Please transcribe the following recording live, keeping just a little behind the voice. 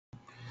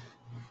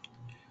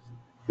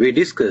We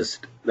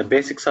discussed the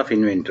basics of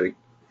inventory,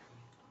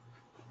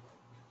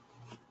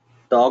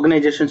 the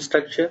organization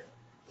structure,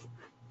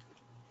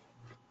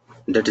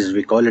 that is,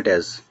 we call it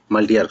as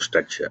multi-org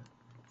structure.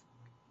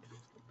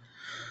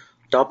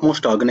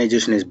 Topmost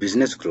organization is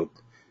business group.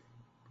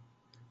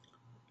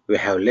 We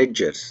have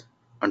ledgers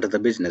under the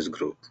business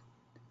group,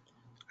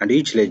 and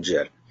each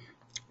ledger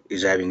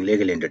is having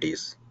legal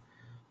entities,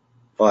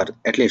 or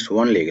at least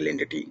one legal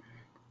entity.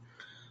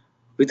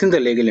 Within the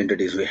legal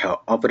entities, we have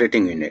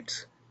operating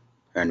units,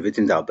 and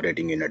within the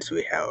operating units,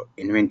 we have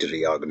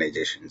inventory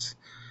organizations,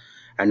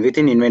 and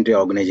within inventory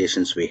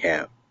organizations, we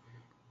have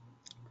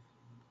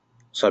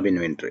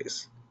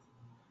sub-inventories.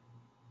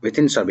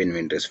 Within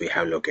sub-inventories, we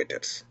have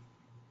locators.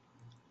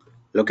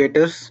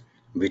 Locators,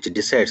 which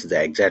decides the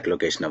exact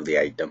location of the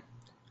item.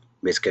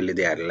 Basically,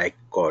 they are like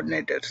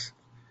coordinators.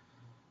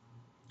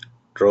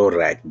 Row,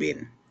 rack,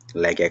 bin,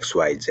 like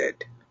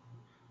XYZ.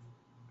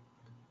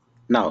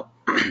 Now,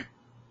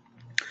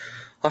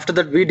 after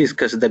that, we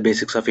discussed the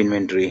basics of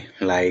inventory,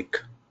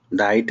 like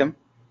the item,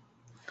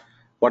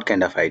 what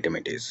kind of item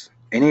it is.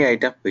 Any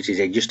item which is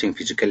existing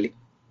physically,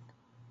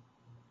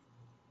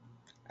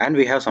 and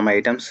we have some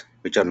items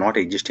which are not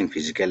existing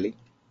physically.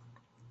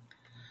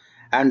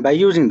 And by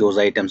using those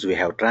items, we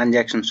have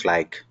transactions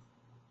like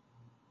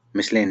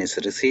miscellaneous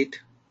receipt.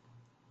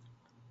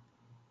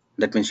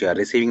 That means you are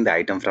receiving the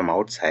item from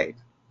outside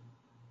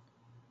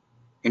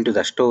into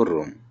the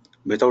storeroom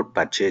without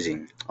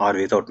purchasing or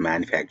without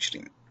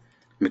manufacturing.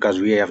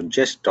 Because we have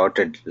just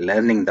started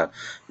learning the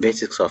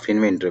basics of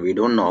inventory, we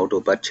don't know how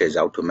to purchase,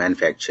 how to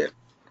manufacture.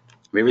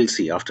 We will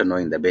see after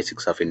knowing the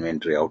basics of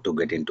inventory how to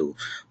get into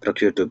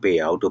procure to pay,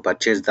 how to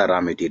purchase the raw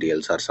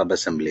materials or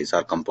sub-assemblies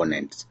or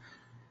components.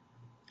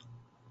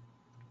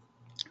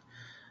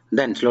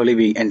 Then slowly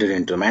we enter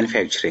into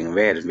manufacturing,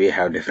 where we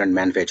have different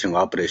manufacturing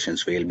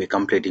operations. We will be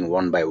completing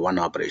one by one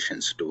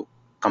operations to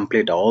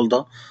complete all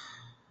the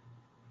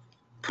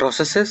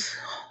processes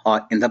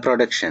or in the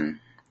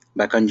production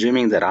by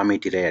consuming the raw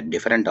material at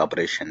different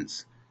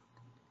operations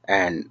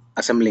and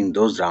assembling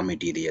those raw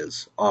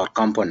materials or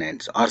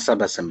components or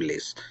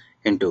sub-assemblies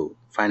into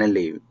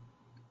finally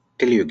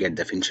till you get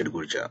the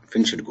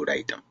finished good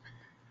item.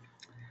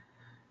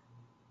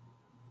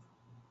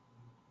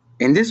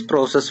 In this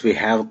process, we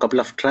have a couple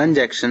of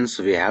transactions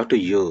we have to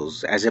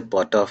use as a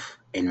part of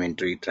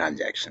inventory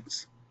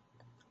transactions.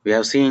 We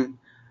have seen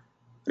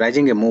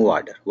raising a move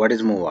order. What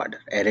is move order?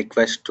 A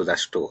request to the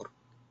store.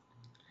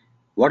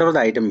 Whatever the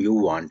item you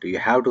want, you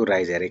have to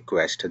raise a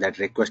request. That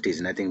request is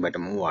nothing but a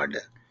move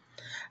order.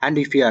 And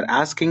if you are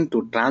asking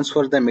to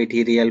transfer the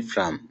material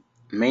from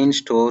main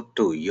store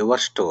to your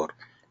store,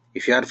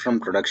 if you are from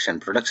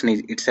production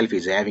itself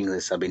is having the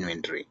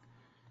sub-inventory.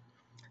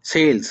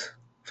 Sales,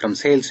 from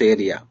sales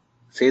area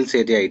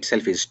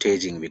itself is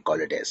staging, we call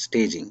it as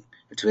staging.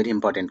 It's a very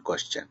important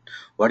question.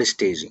 What is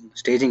staging?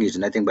 Staging is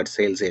nothing but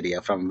sales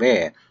area from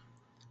where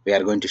we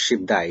are going to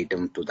ship the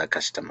item to the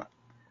customer.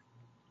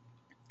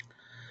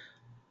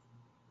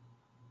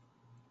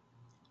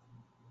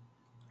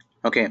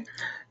 Okay,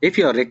 if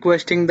you are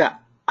requesting the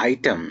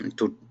item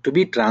to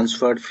be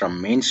transferred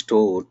from main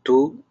store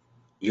to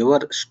your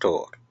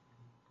store,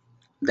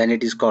 then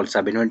it is called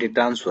sub-inventory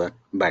transfer,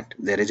 but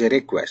there is a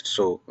request,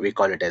 so we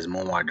call it as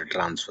move order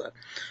transfer.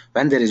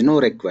 When there is no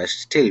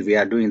request, still we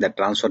are doing the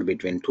transfer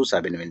between two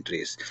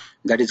sub-inventories.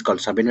 That is called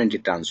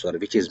sub-inventory transfer,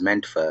 which is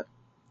meant for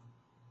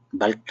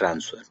bulk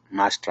transfer,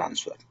 mass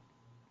transfer.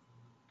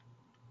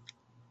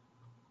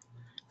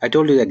 I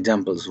told you the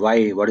examples.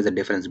 What is the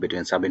difference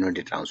between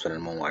sub-inventory transfer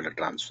and move order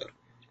transfer?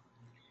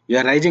 You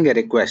are raising a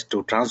request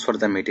to transfer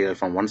the material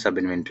from one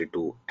sub-inventory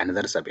to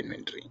another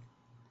sub-inventory.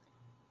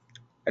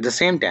 At the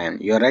same time,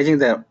 you are raising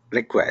the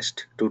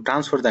request to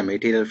transfer the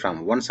material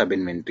from one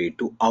sub-inventory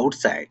to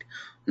outside,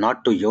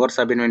 not to your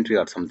sub-inventory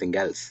or something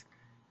else.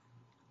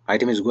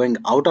 Item is going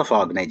out of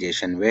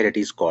organization, where it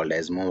is called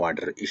as move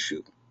order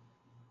issue.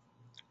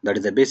 That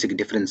is the basic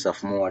difference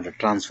of move order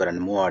transfer and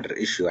move order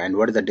issue. And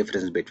what is the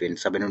difference between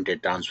sub-inventory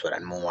transfer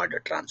and move order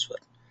transfer?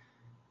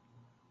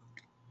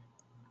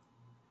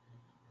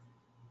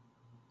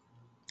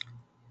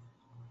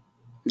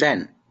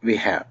 Then we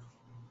have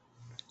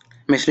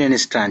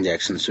miscellaneous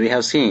transactions. We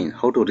have seen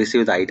how to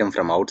receive the item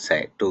from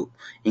outside to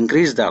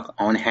increase the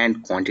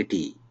on-hand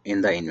quantity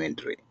in the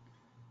inventory.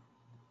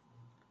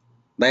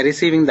 By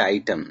receiving the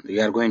item, we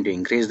are going to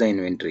increase the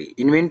inventory.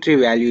 Inventory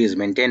value is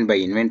maintained by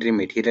inventory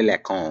material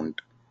account.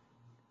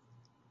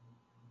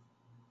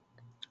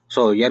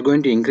 So you are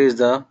going to increase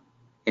the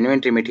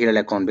inventory material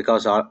account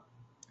because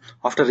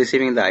after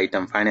receiving the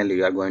item, finally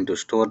you are going to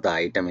store the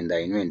item in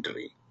the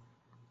inventory,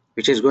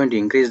 which is going to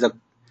increase the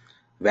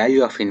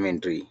value of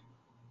inventory,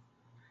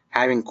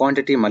 having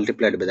quantity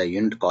multiplied by the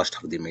unit cost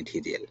of the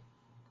material,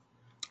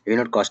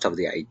 unit cost of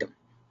the item.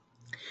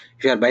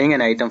 If you are buying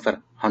an item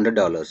for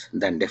 $100,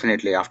 then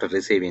definitely after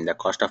receiving, the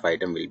cost of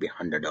item will be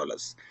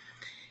 $100.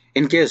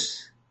 In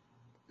case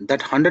that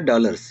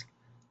 $100,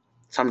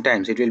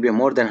 sometimes it will be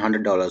more than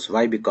 $100.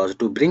 Why? Because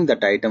to bring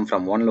that item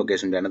from one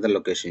location to another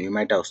location, you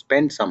might have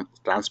spent some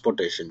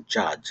transportation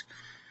charge,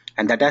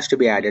 and that has to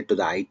be added to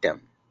the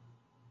item.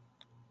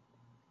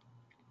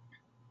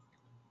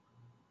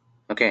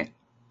 Okay,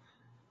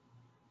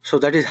 so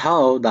that is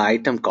how the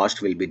item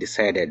cost will be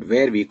decided,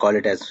 where we call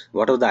it as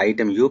whatever the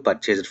item you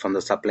purchased from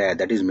the supplier,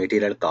 that is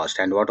material cost,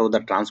 and whatever the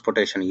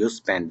transportation you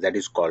spent, that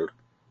is called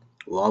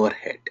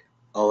overhead.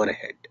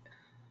 Overhead.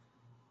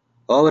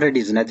 Overhead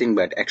is nothing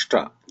but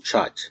extra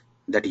charge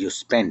that you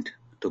spent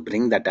to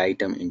bring that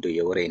item into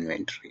your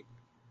inventory.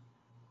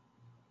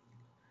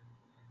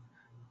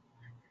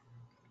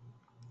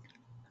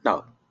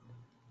 Now,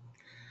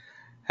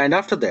 and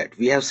after that,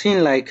 we have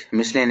seen like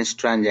miscellaneous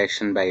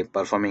transaction by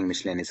performing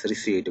miscellaneous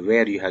receipt,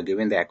 where you have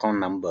given the account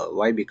number.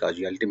 Why? Because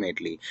you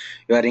ultimately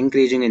you are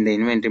increasing in the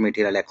inventory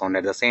material account.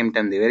 At the same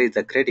time, where is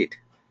the credit?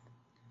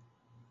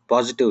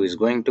 Positive value is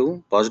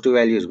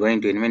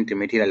going to inventory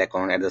material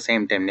account. At the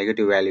same time,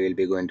 negative value will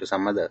be going to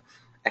some other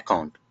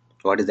account.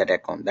 What is that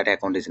account? That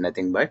account is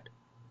nothing but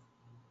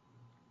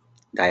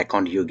the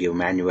account you give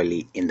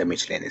manually in the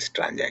miscellaneous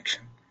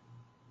transaction.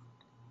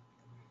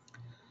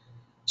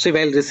 So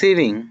while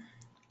receiving,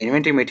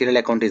 inventory material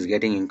account is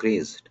getting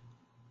increased,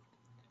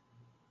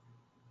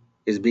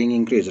 is being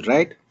increased,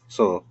 right?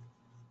 So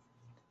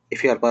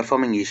if you are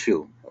performing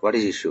issue, what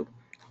is issue?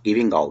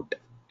 Giving out.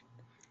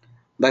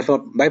 By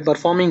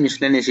performing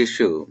miscellaneous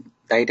issue,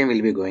 the item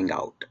will be going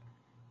out.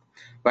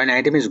 When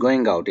item is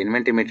going out,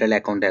 inventory material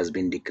account has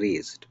been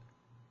decreased.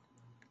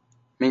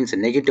 Means a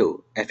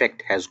negative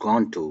effect has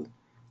gone to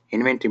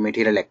inventory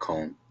material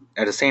account.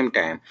 At the same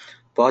time,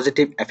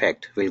 positive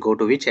effect will go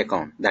to which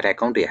account? That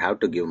account you have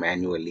to give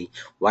manually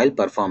while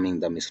performing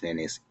the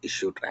miscellaneous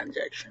issue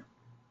transaction.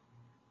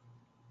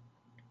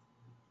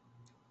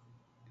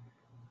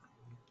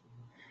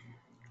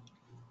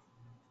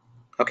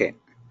 Okay,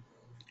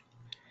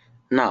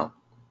 now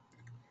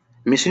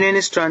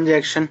miscellaneous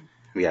transaction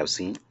we have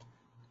seen.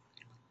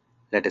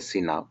 Let us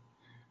see now.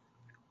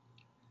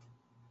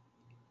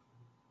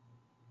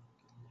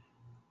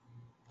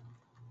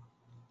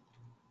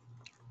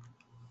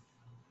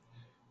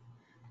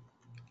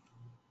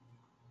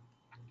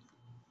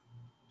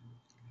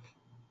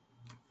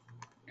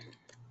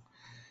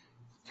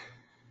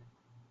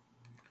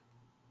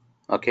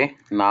 Okay,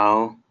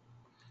 now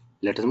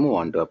let us move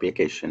on to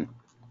application.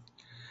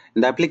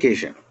 In the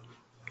application,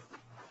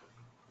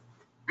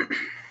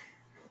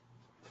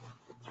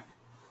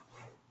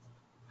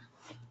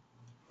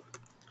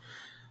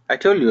 I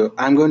told you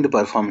I'm going to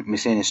perform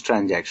miscellaneous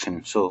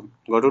transaction. So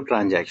go to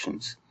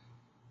transactions,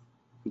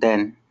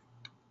 then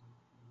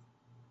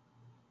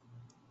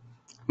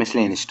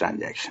miscellaneous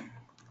transaction.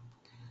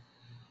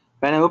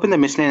 When I open the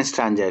miscellaneous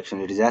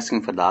transaction, it is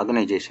asking for the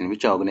organization,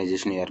 which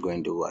organization you are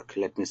going to work.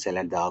 Let me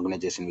select the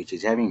organization which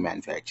is having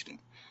manufacturing.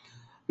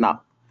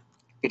 Now,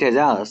 it has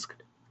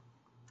asked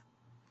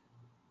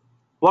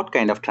what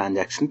kind of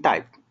transaction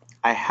type.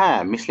 I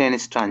have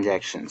miscellaneous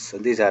transactions. So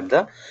these are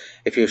the,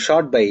 if you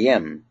sort by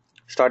M,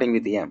 starting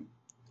with M,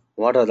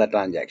 what are the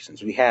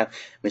transactions? We have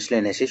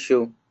miscellaneous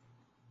issue,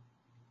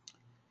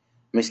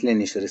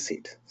 miscellaneous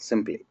receipt,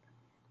 simply.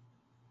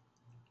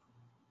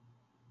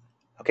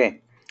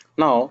 Okay.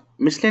 Now,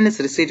 miscellaneous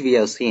receipt we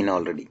have seen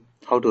already.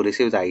 How to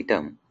receive the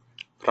item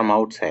from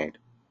outside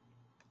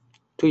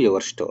to your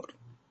store.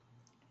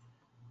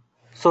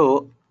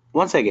 So,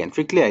 once again,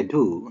 quickly I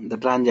do the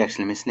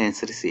transaction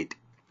miscellaneous receipt.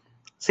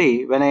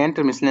 See, when I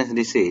enter miscellaneous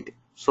receipt,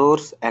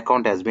 source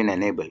account has been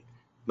enabled,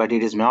 but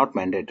it is not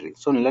mandatory.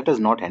 So, let us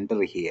not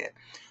enter here.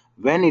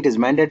 When it is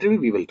mandatory,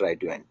 we will try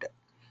to enter.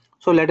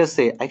 So, let us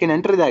say I can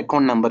enter the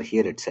account number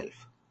here itself,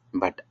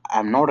 but I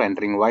am not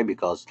entering. Why?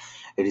 Because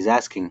it is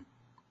asking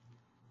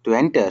to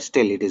enter,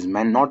 still it is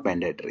not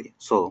mandatory.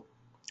 So,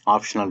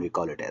 optional we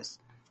call it as.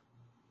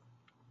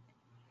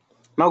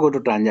 Now go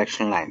to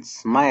transaction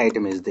lines. My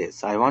item is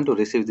this. I want to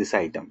receive this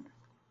item.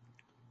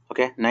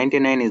 Okay,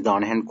 99 is the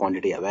on-hand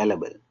quantity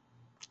available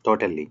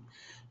totally.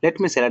 Let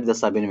me select the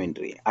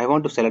sub-inventory. I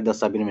want to select the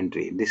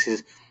sub-inventory. This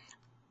is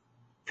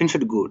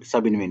finished good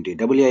sub-inventory.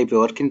 WIP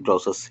work in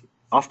process.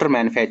 After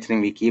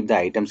manufacturing, we keep the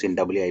items in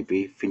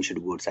WIP finished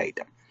goods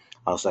item.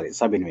 Oh, sorry,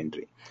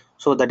 sub-inventory.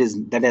 So that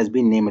has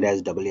been named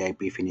as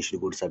WIP finished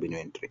goods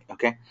sub-inventory.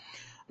 Okay.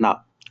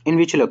 Now, in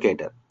which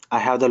locator? I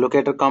have the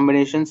locator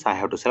combinations. I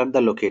have to select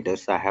the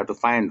locators. I have to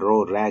find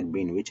row, rack,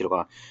 bin, which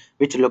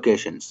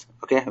locations.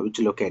 Okay, which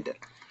locator.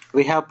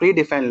 We have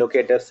predefined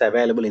locators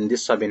available in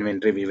this sub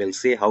inventory. We will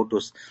see how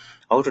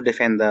to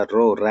define the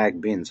row, rack,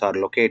 bins or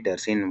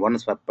locators in one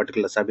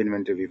particular sub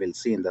inventory. We will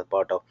see in the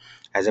part of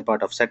as a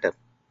part of setup.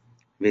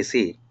 We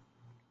see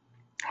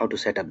how to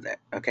set up that.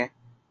 Okay.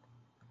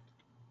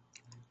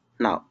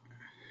 Now,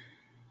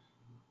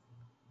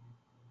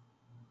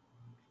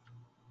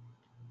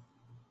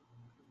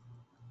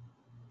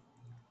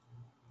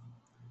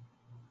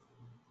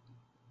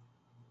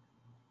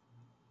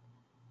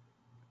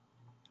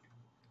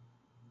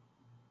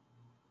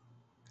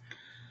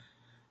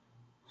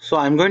 so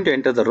I'm going to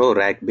enter the row,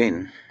 rack,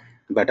 bin,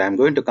 but I'm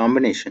going to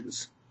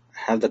combinations.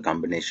 I have the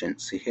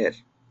combinations. See here.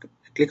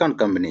 Click on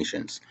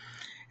combinations.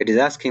 It is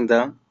asking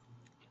the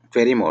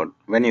query mode.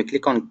 When you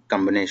click on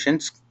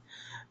combinations,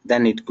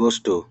 then it goes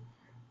to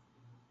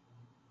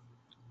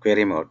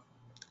query mode.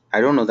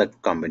 I don't know the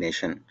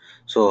combination.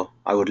 So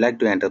I would like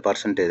to enter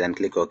percentage and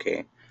click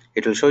OK.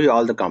 It will show you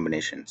all the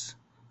combinations.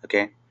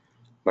 Okay.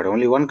 But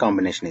only one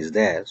combination is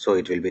there. So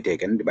it will be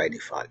taken by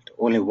default.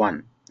 Only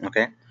one.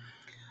 Okay.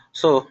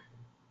 So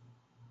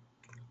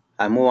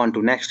I move on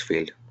to next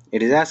field.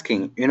 It is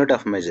asking unit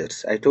of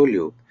measures. I told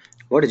you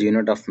what is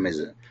unit of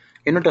measure.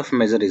 Unit of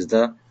measure is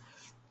the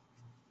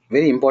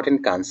very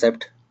important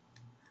concept,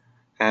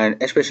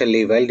 and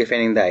especially while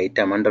defining the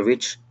item under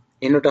which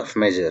unit of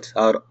measures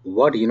or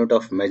what unit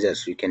of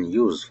measures you can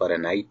use for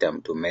an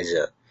item to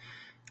measure.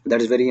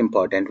 That is very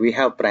important. We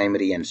have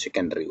primary and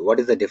secondary.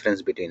 What is the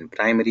difference between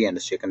primary and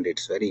secondary?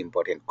 It's a very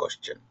important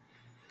question.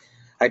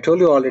 I told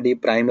you already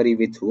primary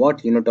with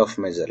what unit of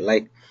measure.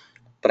 Like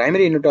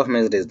primary unit of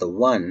measure is the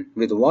one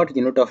with what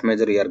unit of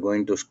measure you are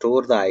going to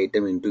store the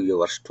item into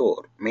your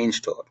store, main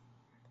store.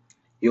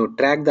 You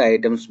track the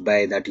items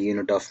by that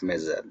unit of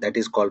measure. That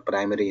is called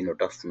primary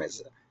unit of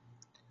measure.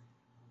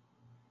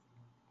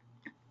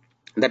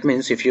 That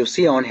means if you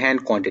see on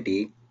hand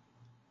quantity,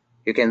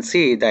 you can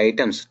see the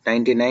items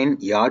 99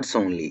 yards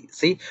only.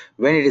 See,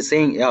 when it is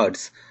saying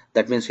yards,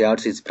 that means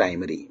yards is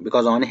primary,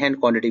 because on hand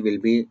quantity will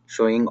be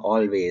showing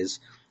always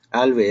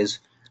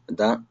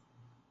the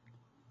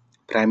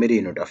primary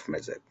unit of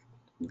measure.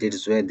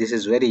 This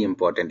is very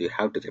important. You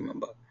have to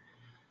remember.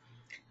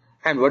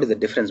 And what is the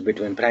difference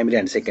between primary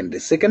and secondary?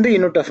 Secondary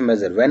unit of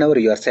measure, whenever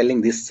you are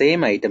selling this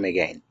same item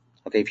again.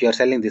 Okay, if you are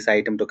selling this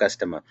item to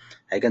customer,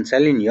 I can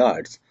sell in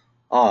yards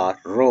or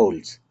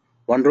rolls.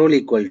 One roll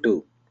equal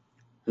to,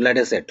 let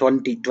us say,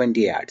 20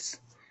 yards.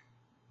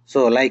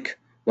 So like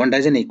 1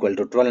 dozen equal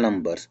to 12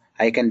 numbers.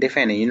 I can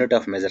define a unit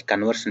of measure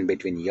conversion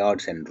between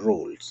yards and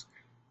rolls.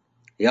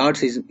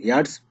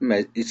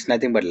 It's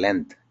nothing but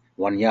length.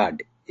 1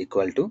 yard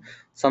equal to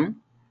some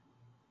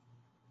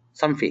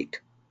feet.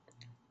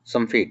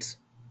 Some feet.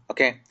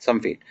 Okay, some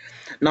feet.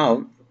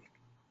 Now,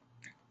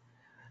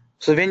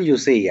 so when you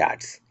say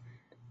yards,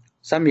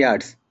 some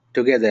yards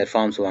together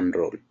forms one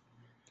roll.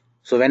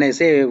 So when I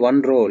say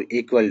one roll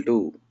equal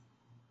to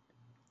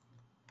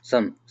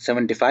some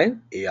 75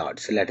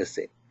 yards, let us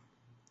say.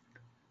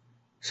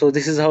 So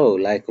this is how,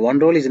 like, one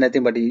roll is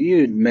nothing but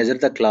you measure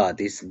the cloth.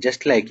 It's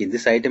just like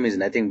this item is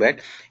nothing but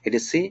it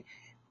is, see,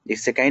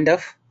 it's a kind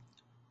of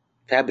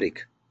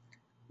fabric,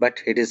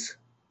 but it is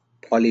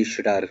polished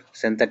or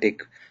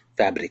synthetic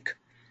fabric.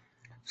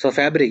 So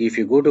fabric, if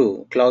you go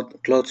to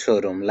cloth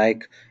showroom,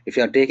 like if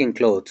you are taking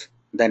clothes,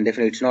 then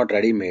definitely it's not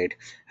ready made,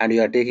 and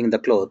you are taking the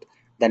cloth,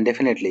 then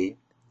definitely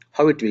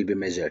how it will be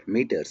measured?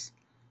 Meters.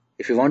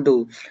 If you want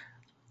to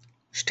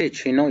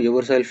stitch,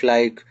 yourself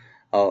like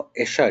a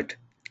shirt,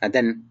 and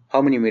then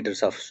how many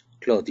meters of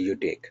cloth you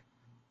take?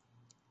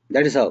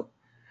 That is how.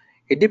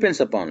 It depends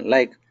upon,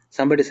 like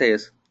somebody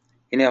says,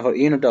 in a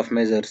unit of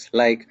measures,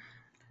 like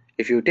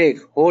if you take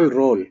whole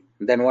roll,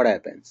 then what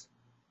happens?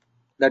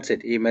 That's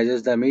it. He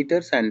measures the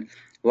meters, and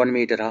 1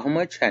 meter how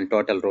much, and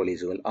total roll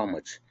is how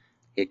much.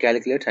 He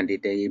calculates and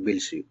he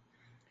bills you,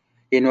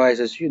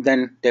 invoices you.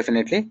 Then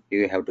definitely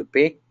you have to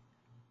pay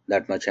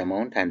that much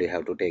amount, and you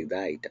have to take the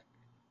item.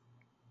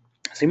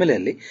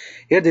 Similarly,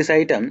 here this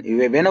item,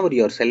 whenever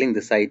you are selling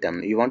this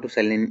item, you want to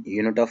sell in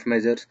unit of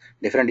measures,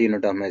 different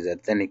unit of measures.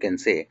 Then you can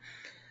say,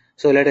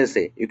 so let us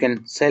say you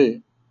can sell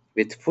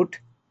with foot,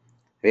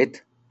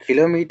 with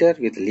kilometer,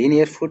 with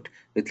linear foot,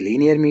 with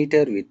linear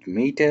meter, with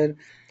meter.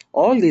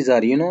 All these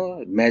are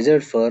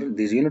measured for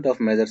these unit of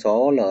measures.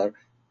 All are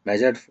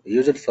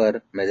used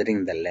for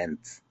measuring the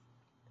length.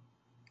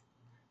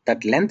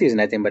 That length is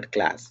nothing but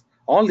class.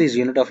 All these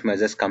unit of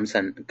measures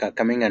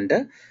coming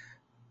under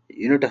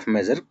unit of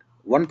measure,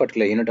 one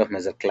particular unit of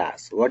measure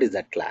class. What is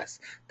that class?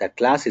 That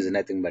class is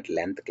nothing but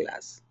length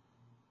class.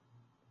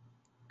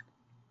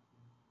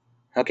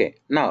 Okay,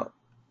 now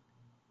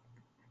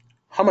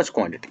how much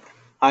quantity?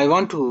 I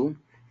want to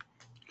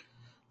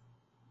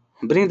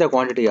bring the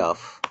quantity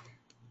of,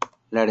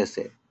 let us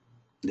say,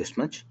 this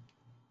much.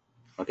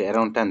 Okay,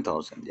 around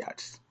 10,000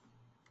 yards.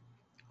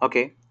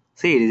 Okay,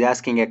 see, it is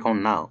asking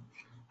account now.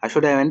 I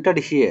should have entered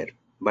here,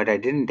 but I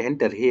didn't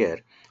enter here,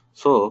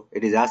 so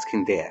it is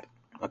asking there.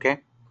 Okay,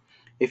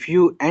 if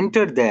you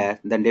enter there,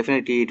 then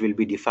definitely it will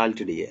be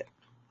defaulted here.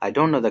 I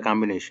don't know the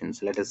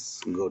combinations. Let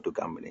us go to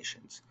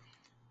combinations.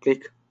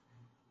 Click.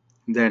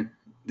 Then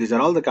these are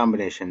all the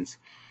combinations.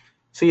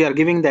 So you are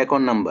giving the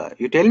account number.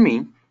 You tell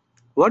me,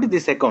 what is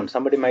this account?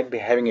 Somebody might be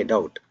having a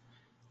doubt,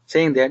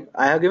 saying that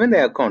I have given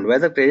the account,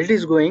 whether credit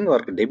is going or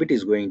debit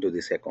is going to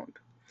this account.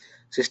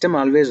 System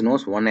always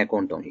knows one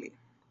account only.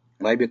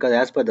 Why? Because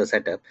as per the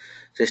setup,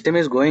 system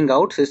is going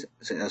out,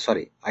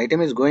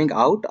 item is going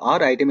out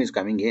or item is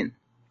coming in.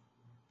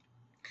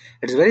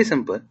 It's very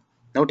simple.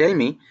 Now tell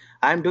me,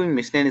 I am doing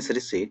miscellaneous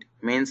receipt,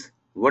 means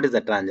what is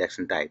the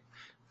transaction type?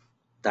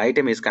 The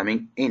item is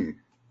coming in.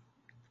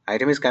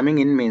 Item is coming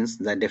in means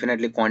that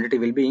definitely quantity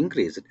will be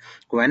increased.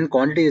 When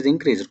quantity is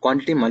increased,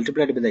 quantity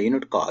multiplied by the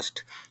unit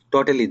cost,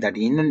 totally that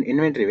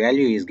inventory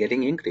value is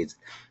getting increased.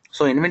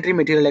 So inventory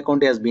material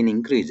account has been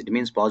increased. It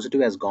means positive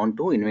has gone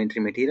to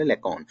inventory material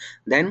account.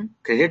 Then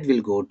credit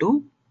will go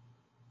to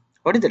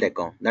What is that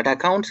account? That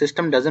account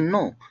system doesn't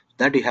know.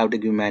 That you have to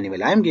give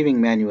manually. I am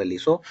giving manually.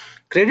 So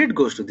credit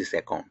goes to this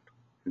account.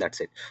 That's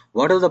it.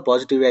 What is the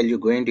positive value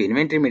going to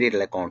inventory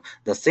material account?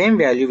 The same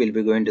value will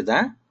be going to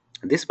the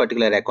this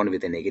particular account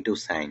with a negative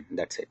sign.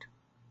 That's it.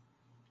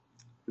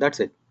 That's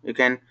it. You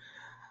can,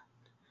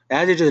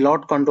 as it is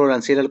lot control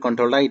and serial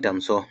control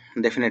item, so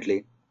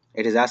definitely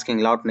it is asking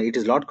lot, it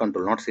is lot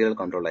control, not serial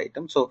control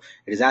item, so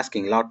it is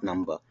asking lot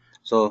number.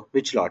 So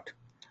which lot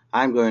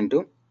I'm going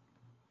to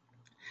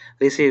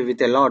receive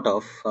with a lot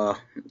of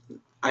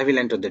I will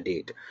enter the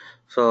date.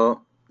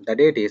 So the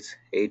date is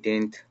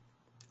 18th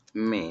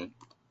May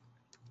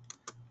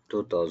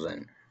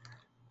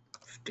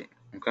 2015.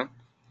 Okay,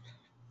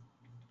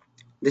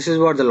 this is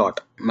what the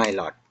lot, my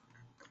lot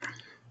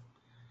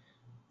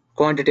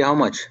quantity. How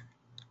much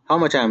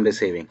I am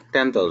receiving?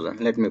 10,000.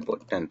 Let me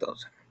put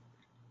 10,000.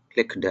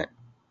 Click done.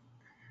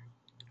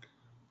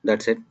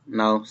 That's it.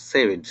 Now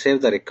save it.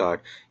 Save the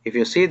record. If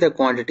you see the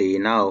quantity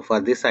now for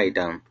this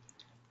item,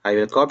 I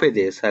will copy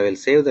this. I will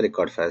save the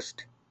record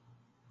first.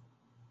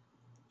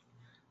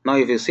 Now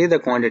if you see the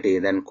quantity,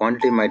 then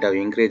quantity might have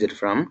increased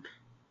from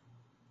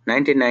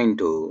 99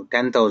 to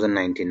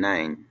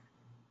 10,099.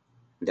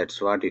 That's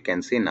what you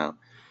can see now.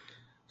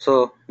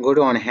 So go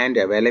to on hand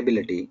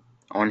availability,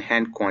 on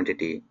hand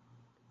quantity,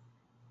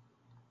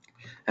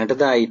 enter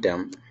the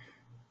item,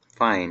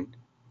 find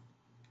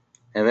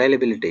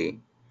availability.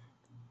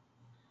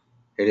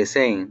 It is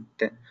saying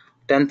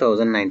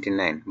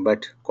 10,099,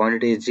 but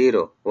quantity is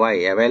 0. Why?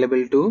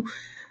 Available to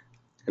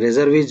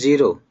reserve is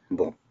 0.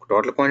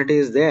 Total quantity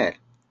is there.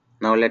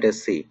 Now let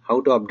us see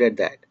how to update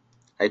that.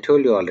 I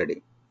told you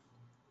already.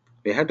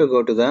 We have to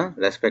go to the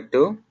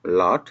respective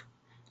lot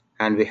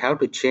and we have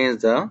to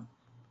change the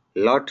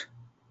lot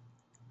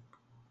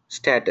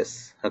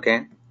status.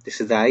 Okay, this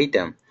is the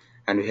item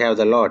and we have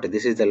the lot.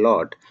 This is the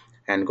lot,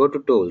 and go to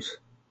tools,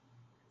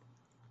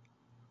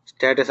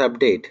 status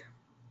update.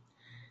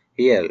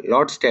 Here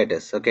lot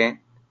status. Okay,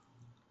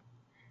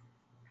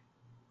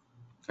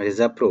 it is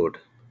approved.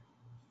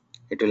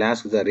 It will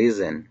ask the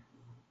reason,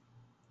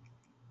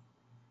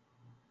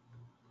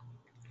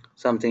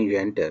 something you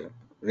enter,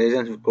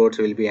 reasons codes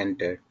will be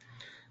entered.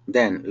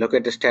 Then look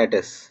at the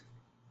status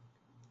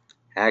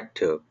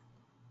active.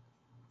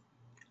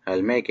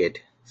 I'll make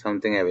it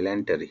something I will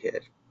enter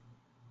here.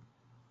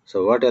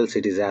 So what else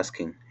it is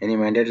asking? Any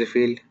mandatory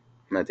field?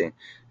 Nothing.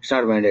 It's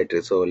not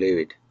mandatory, so leave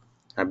it.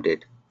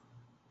 Update.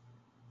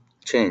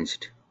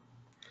 Changed.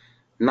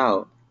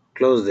 Now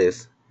close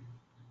this.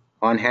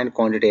 On hand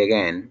quantity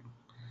again.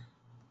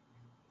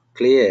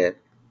 Clear.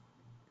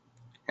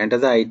 Enter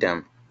the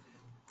item.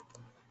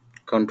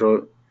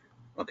 Control.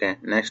 Okay.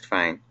 Next,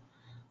 fine.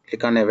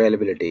 Click on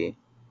availability.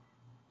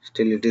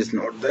 Still it is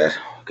not there.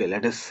 Okay,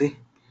 let us see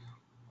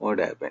what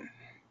happened.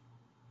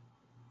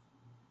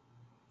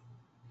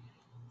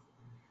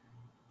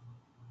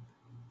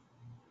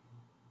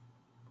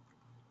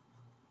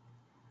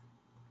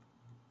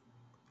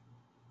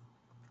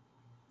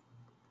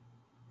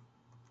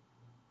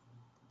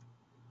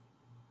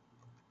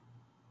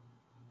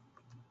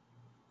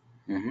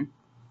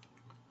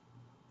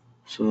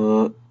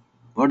 So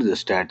what is the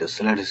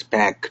status? Let us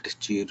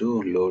packed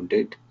 0,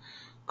 loaded,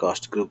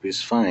 cost group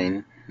is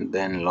fine,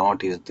 then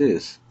lot is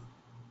this.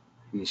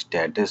 In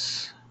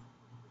status,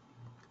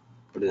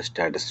 what is the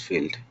status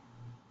field?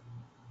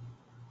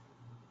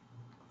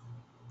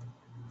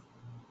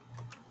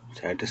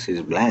 Status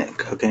is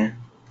blank. Okay,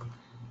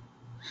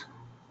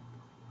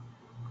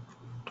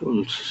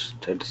 tools,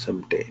 status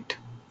update.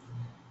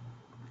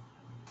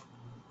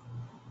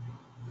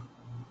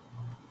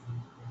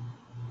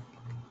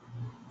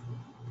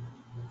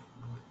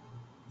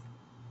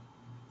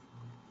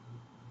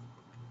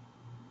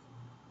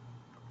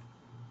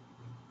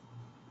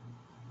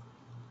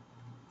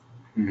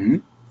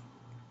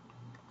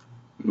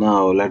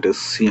 Now let us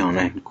see on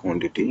hand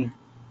quantity.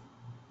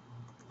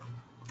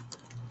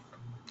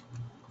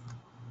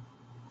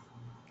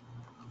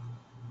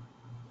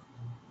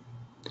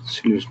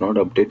 Still it's not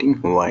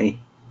updating. Why?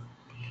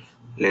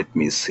 Let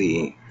me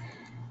see.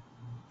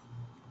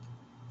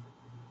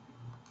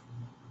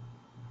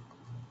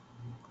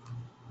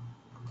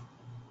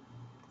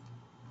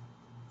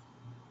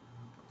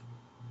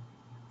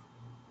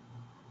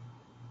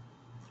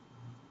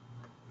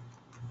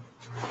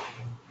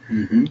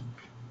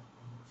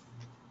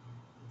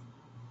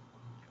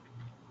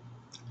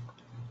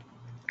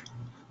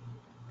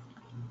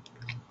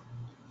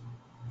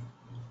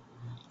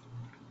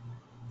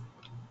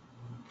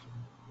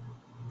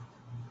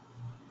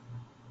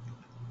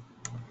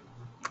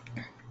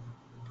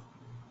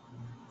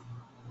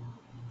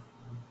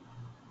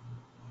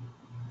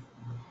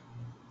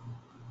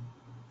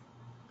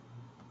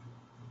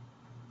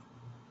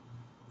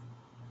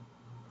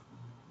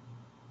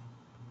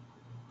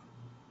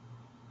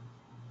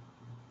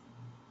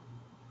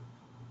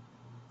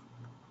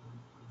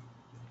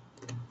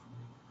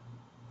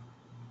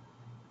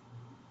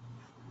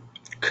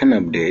 Can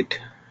update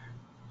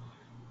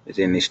is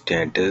any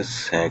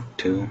status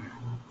active.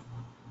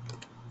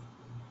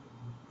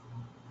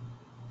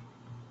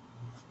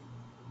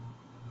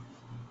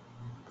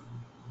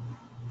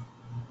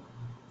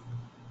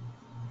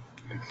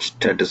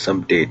 Status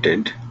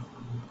updated.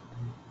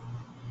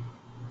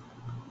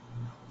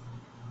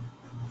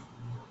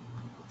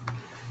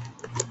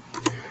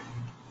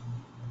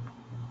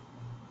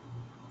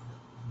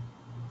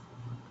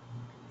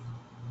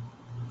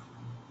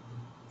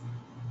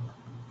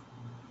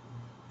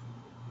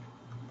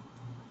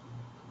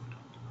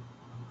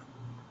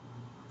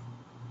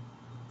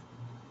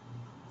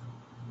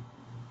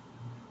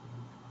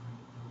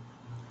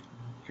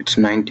 It's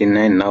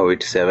 99 now.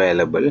 It's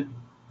available.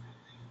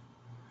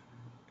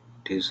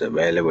 It is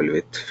available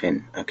with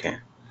Fin. Okay.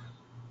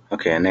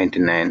 Okay,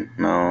 99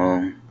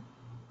 now.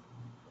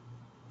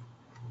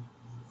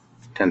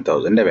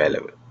 10,000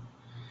 available.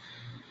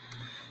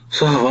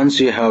 So once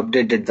you have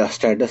updated the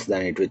status,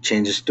 then it will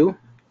changes to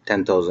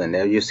 10,000.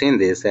 Have you seen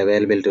this?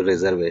 Available to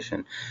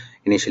reservation.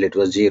 Initially it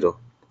was 0.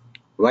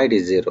 Why it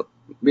is 0?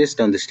 Based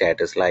on the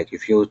status, like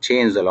if you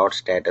change the lot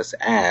status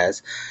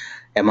as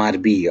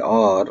MRB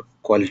or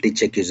quality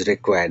check is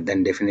required,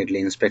 then definitely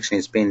inspection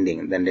is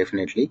pending, then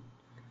definitely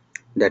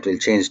that will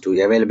change to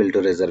available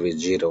to reserve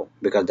is 0,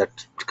 because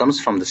that comes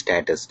from the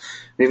status.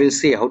 We will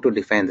see how to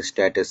define the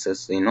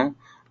statuses,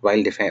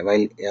 while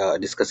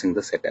discussing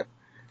the setup.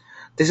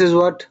 This is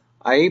what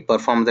I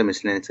perform the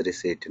miscellaneous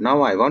receipt.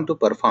 Now I want to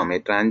perform a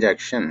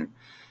transaction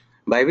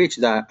by which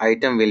the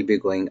item will be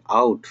going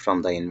out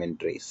from the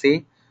inventory.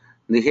 See,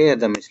 here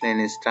the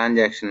miscellaneous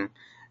transaction,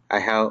 I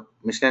have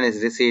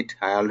miscellaneous receipt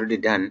I already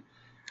done.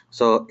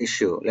 So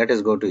issue, let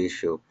us go to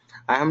issue.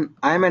 I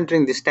am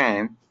entering this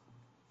time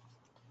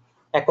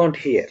account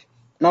here.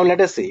 Now let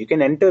us see, you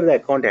can enter the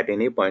account at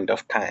any point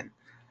of time.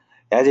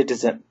 As it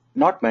is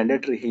not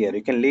mandatory here,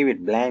 you can leave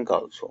it blank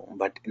also,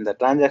 but in the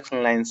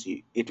transaction lines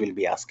it will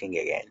be asking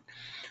again.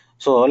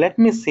 So let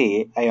me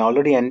see, I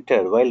already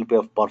entered while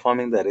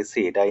performing the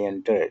receipt, I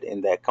entered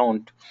in the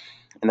account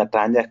in the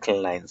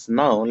transaction lines.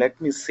 Now let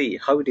me see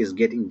how it is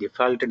getting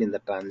defaulted in the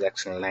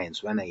transaction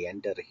lines when I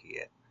enter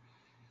here.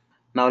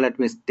 Now let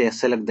me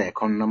select the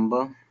account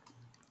number,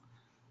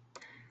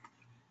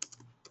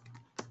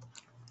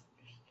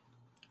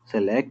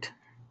 select,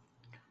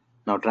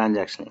 now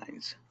transaction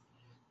lines,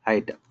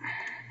 item,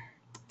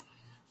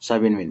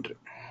 sub inventory.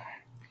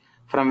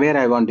 From where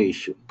I want to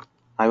issue?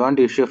 I want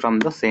to issue from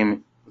the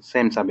same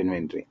sub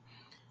inventory.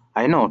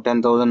 I know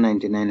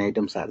 10,099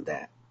 items are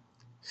there.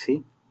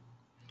 See,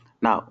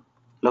 now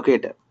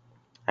locator.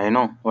 I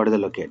know what is the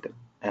locator.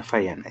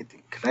 FIN, I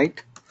think,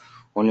 right?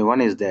 Only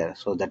one is there,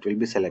 so that will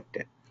be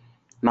selected.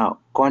 Now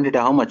quantity,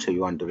 how much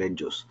you want to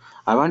reduce?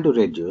 I want to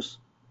reduce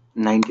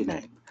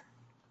 99.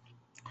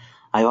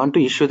 I want to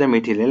issue the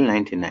material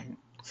 99.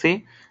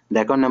 See,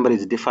 the account number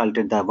is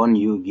defaulted. The one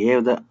you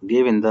gave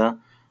in the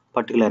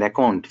particular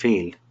account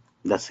field,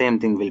 the same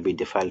thing will be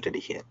defaulted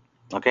here.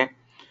 Okay.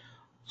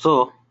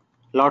 So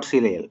lot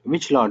serial,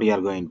 which lot you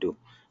are going to?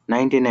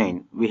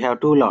 99. We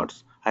have two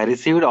lots. I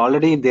received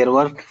already. There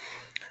was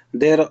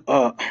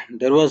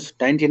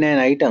 99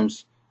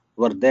 items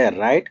were there,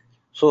 right?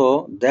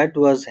 So that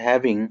was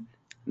having.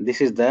 This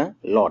is the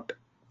lot.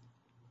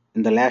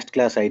 In the last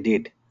class I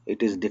did.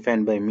 It is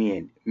defined by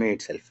me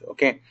itself.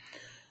 Okay.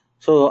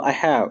 So I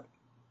have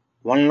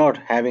one lot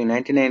having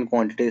 99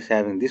 quantities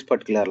having this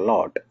particular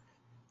lot.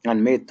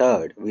 On May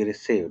 3rd, we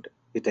received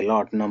with a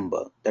lot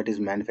number, that is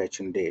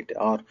manufacturing date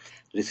or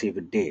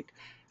received date,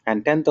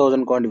 and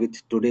 10,000 quantity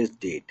with today's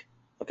date.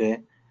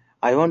 Okay,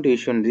 I want to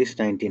issue this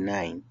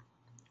 99.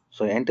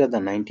 So enter the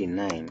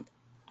 99.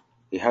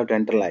 You have to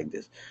enter like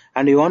this.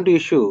 And you want to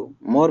issue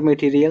more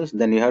materials,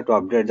 then you have to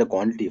update the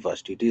quantity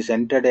first. It is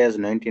entered as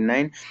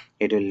 99.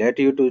 It will let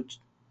you to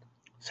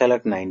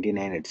select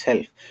 99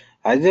 itself.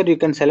 Either you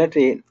can select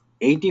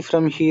 80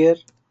 from here,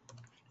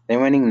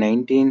 remaining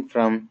 19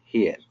 from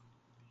here.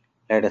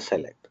 Let us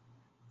select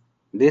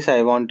this.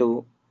 I want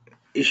to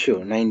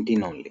issue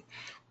 19 only,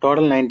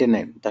 total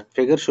 99. That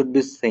figure should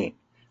be same,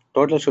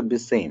 total should be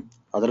same,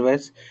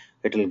 otherwise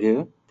it will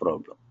give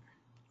problem.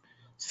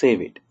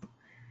 Save it.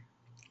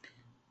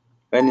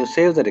 When you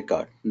save the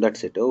record,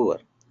 that's it, over.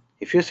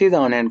 If you see the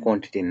on hand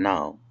quantity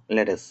now,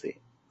 let us see.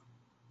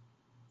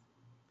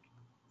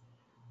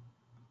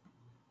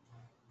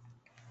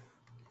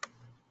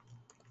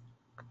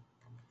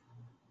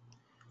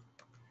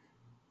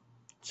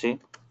 See,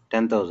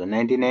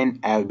 10,099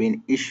 have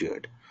been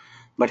issued,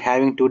 but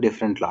having two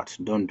different lots.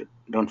 Don't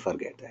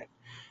forget that.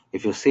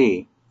 If you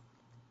see,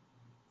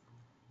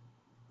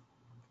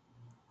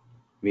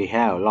 we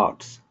have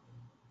lots.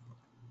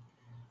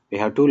 We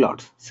have two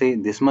lots. See,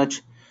 this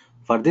much.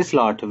 For this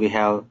lot we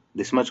have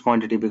this much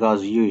quantity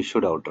because you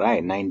issued out,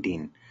 right,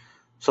 19.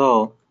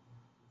 So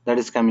that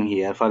is coming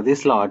here. For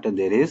this lot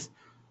there is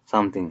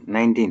something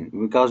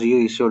 19 because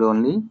you issued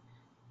only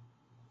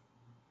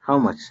how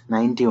much,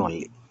 90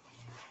 only.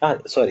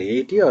 Sorry,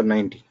 80 or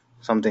 90,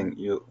 something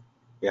you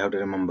have to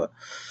remember.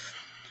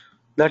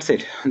 That's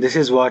it. This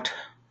is what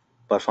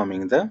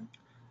performing the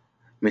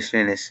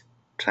miscellaneous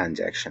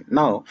transaction.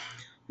 Now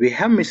we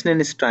have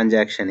miscellaneous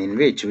transaction in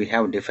which we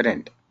have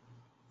different.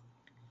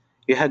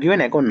 You have given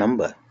account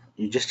number,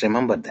 you just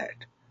remember that.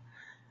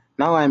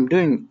 Now I am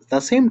doing the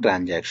same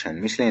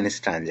transaction, miscellaneous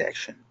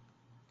transaction.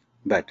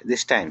 But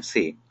this time,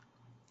 see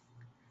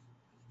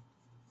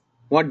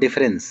what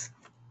difference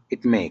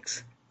it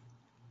makes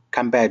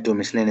compared to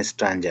miscellaneous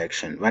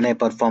transaction. When I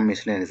perform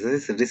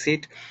miscellaneous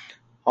receipt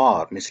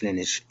or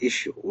miscellaneous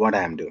issue, what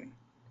I am doing.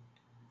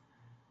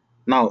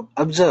 Now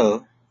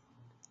observe,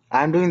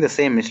 I am doing the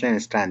same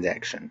miscellaneous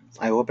transaction.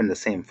 I open the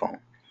same form,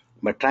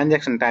 but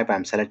transaction type I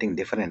am selecting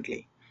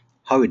differently.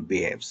 How it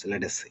behaves,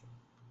 let us see.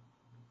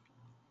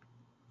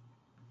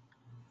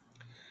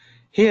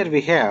 Here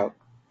we have,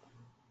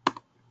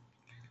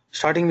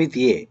 starting with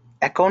A,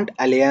 account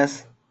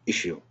alias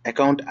issue,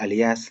 account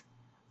alias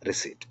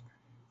receipt.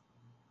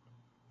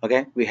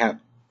 Okay, we have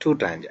two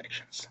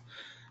transactions.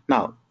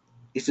 Now,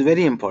 it's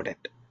very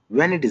important.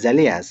 When it is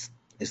alias,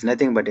 it's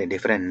nothing but a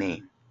different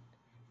name.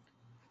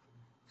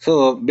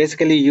 So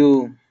basically,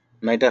 you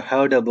might have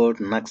heard about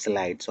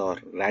Naxalites or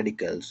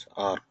radicals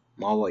or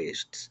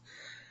Maoists.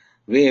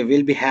 We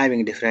will be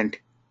having different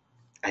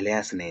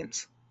alias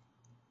names.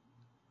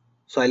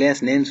 So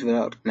alias names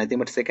were nothing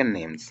but second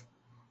names.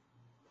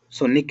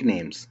 So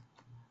nicknames.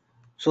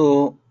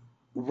 So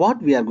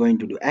what we are going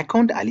to do?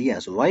 Account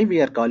alias. Why we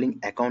are calling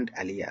account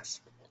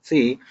alias?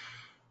 See,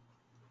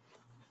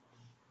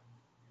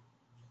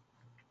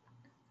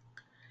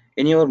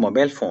 in your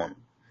mobile phone,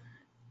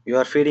 you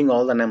are feeding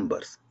all the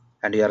numbers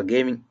and you are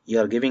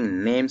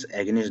giving names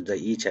against the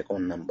each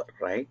account number,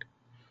 right?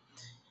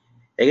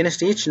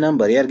 Against each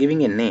number you are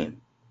giving a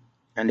name,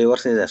 and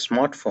yours is a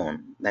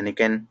smartphone. Then you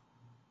can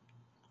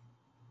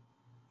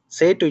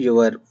say to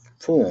your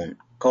phone,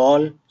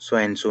 call so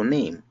and so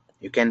name.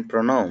 You can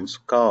pronounce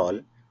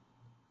call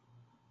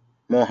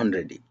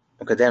Mohnareddy.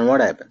 Okay, then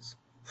what happens?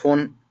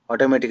 Phone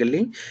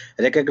automatically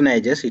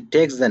recognizes, it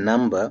takes the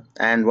number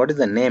and what is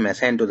the name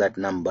assigned to that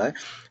number.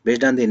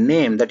 Based on the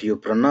name that you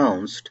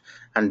pronounced,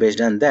 and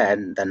based on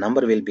that the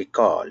number will be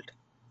called,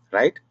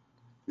 right?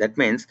 That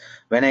means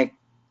when I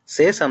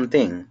say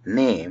something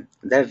name,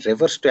 that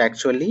refers to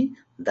actually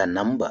the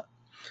number.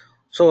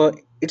 So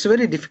it's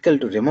very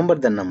difficult to remember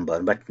the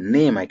number, but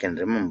name I can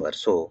remember.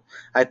 So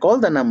I call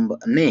the number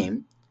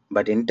name,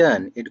 but in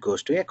turn it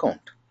goes to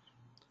account,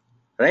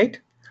 right?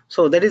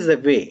 So that is the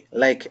way.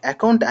 Like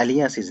account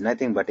alias is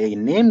nothing but a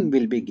name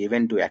will be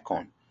given to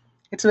account.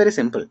 It's very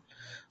simple.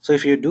 So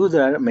if you do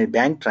the my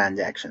bank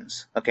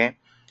transactions, okay,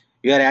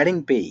 you are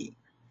adding pay.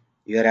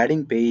 You are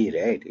adding pay,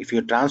 right? If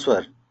you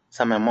transfer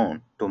some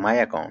amount to my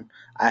account,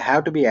 I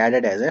have to be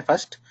added as a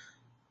first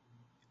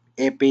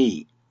a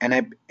pay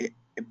and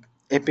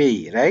a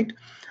pay, right?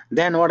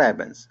 Then what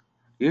happens?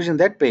 Using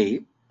that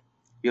pay,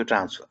 you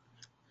transfer.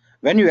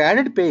 When you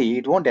added pay,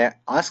 it won't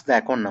ask the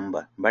account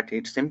number, but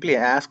it simply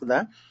asks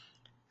the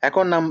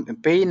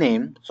pay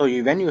name. So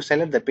when you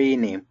select the pay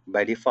name,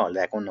 by default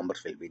the account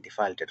numbers will be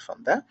defaulted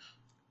from the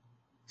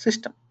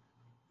system.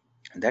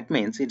 That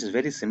means it is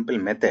very simple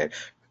method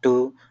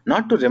to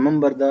not to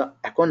remember the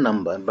account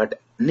number, but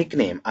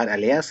nickname or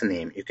alias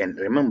name you can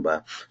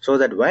remember, so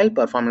that while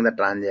performing the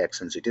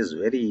transactions it is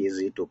very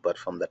easy to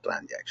perform the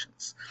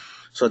transactions.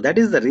 So that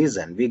is the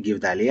reason we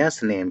give the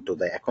alias name to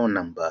the account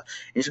number.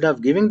 Instead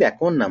of giving the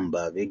account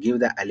number, we give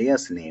the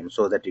alias name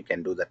so that you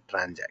can do the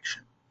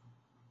transaction.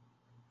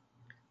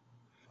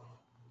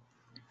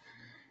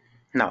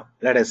 Now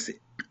let us see.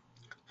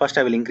 First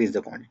I will increase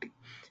the quantity.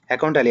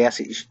 Account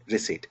alias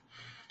receipt.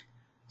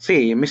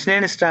 See,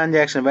 miscellaneous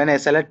transaction, when I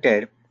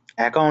selected,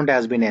 account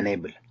has been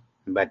enabled.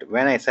 But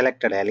when I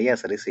selected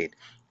alias receipt,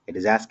 it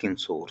is asking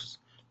source.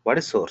 What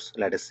is source?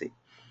 Let us see.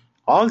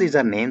 All these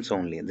are names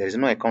only. There is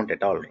no account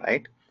at all,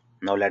 right?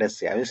 Now let us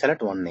see. I will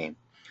select one name.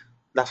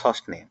 The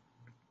first name.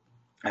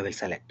 I will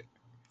select.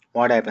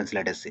 What happens?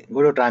 Let us see.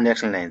 Go to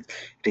transaction lines.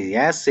 It is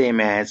as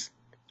same as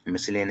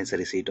miscellaneous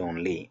receipt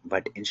only,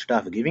 but instead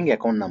of giving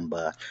account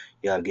number,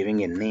 you are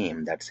giving a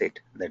name. That's it.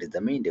 That is the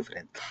main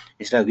difference.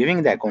 Instead of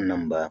giving the account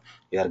number,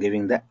 you are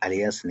giving the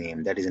alias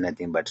name. That is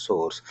nothing but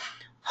source.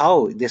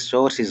 How this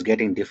source is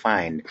getting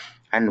defined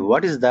and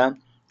what is the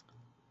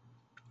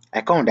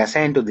account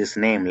assigned to this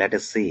name, let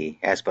us see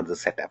as per the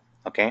setup.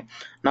 Okay,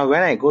 now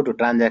when I go to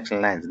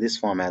transaction lines, this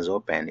form has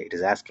opened. It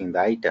is asking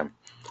the item,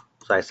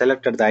 so I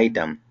selected the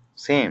item.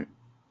 Same,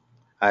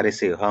 I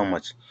receive how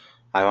much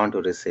I want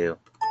to receive.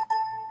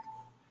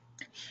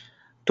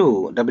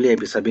 2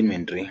 WIP sub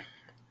inventory,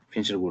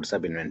 finished goods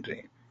sub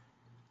inventory,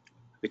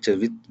 which is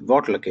with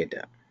what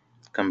locator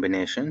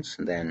combinations,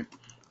 then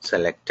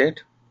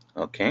selected.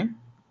 Okay,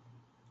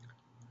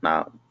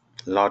 now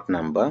lot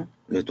number,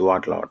 with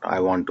what lot I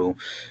want to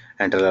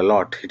enter a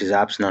lot. It is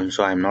optional,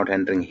 so I'm not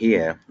entering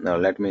here. Now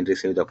let me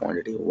receive the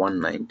quantity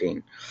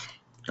 119.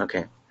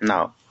 Okay,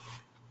 now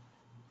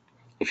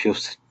if you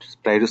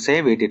try to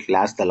save it, it will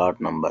ask the lot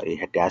number.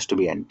 It has to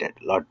be entered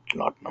lot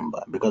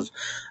number because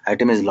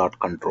item is lot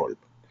controlled.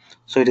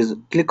 So it is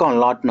click on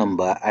lot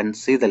number and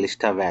see the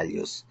list of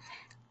values.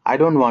 I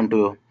don't want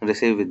to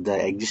receive with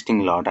the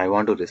existing lot. I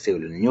want to receive a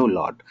new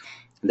lot,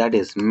 that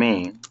is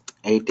May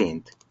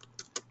 18th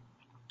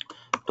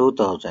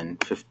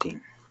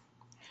 2015.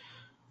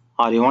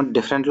 Or you want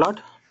different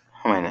lot?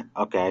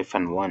 Okay,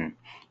 -1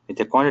 with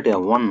a quantity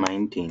of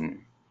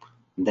 119.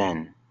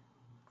 Then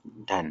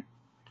done.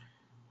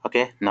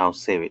 Okay, now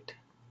save it.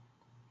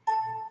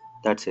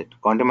 That's it.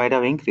 Quantity might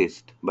have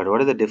increased, but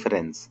what is the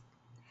difference?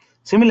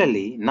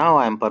 Similarly, now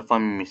I am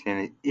performing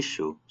miscellaneous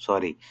issue.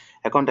 Sorry,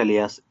 account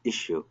alias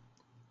issue.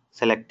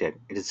 Selected.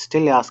 It is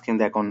still asking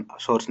the account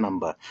source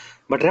number.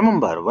 But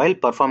remember, while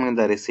performing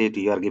the receipt,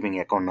 you are giving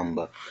account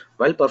number.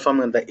 While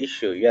performing the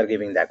issue, you are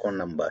giving the account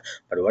number.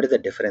 But what is the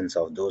difference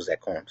of those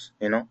accounts?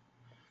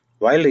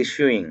 While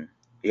issuing,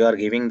 you are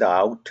giving the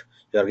out,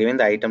 you are giving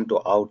the item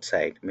to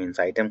outside, means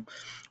item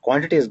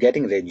quantity is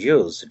getting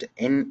reduced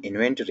in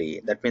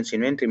inventory. That means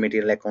inventory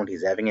material account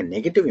is having a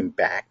negative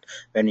impact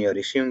when you are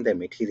issuing the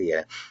material.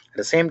 At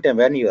the same time,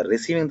 when you are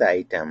receiving the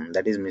item,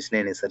 that is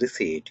miscellaneous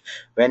receipt,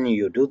 when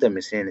you do the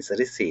miscellaneous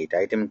receipt,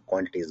 item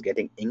quantity is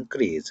getting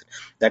increased.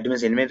 That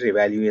means inventory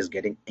value is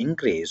getting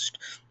increased,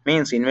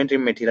 means inventory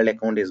material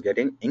account is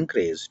getting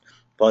increased.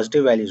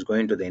 Positive value is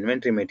going to the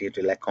inventory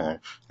material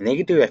account.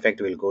 Negative effect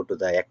will go to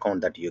the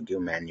account that you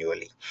give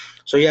manually.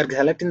 So you are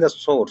selecting the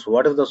source.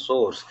 What is the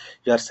source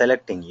you are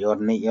selecting? You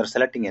are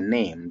selecting a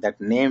name.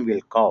 That name will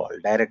call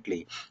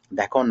directly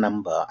the account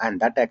number, and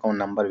that account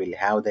number will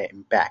have the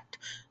impact,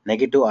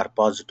 negative or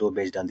positive,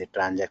 based on the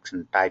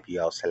transaction type you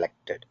have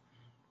selected.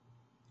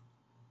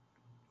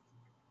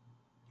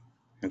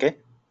 Okay,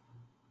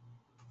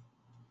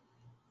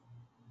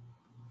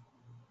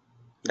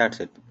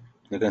 that's it.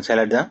 You can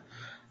select the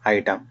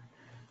item.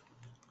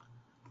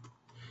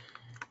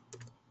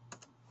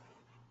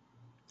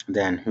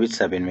 Then which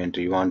sub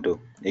inventory you want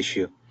to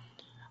issue?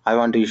 I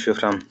want to issue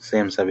from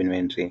same sub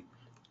inventory.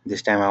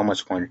 This time how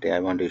much quantity I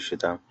want to issue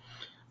the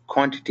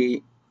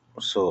quantity.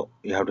 So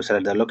you have to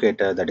select the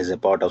locator, that is a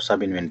part of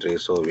sub inventory,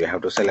 so we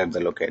have to select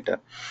the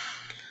locator.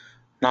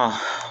 Now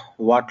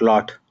what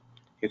lot?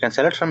 You can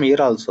select from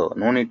here also,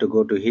 no need to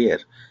go to here.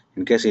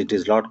 In case it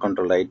is lot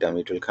control item,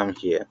 it will come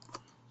here.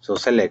 So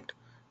select,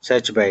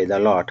 search by the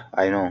lot.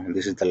 I know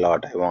this is the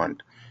lot I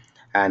want,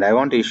 and I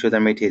want to issue the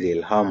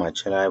material. How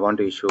much? I want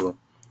to issue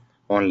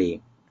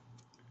only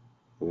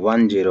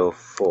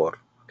 104.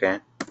 Okay,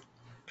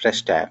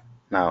 press tab.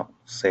 Now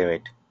save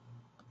it.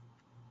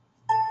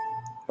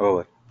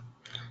 Over.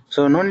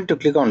 So no need to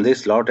click on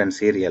this lot and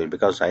serial,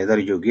 because either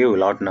you give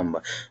lot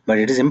number, but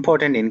it is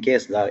important in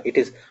case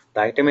the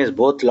item is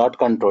both lot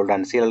controlled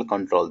and serial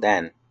controlled.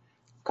 Then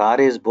car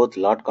is both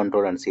lot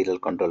controlled and serial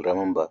controlled.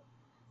 Remember,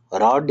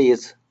 rod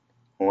is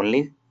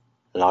only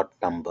lot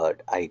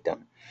numbered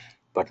item,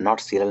 but not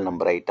serial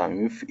number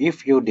item.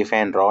 If you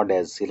define rod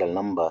as serial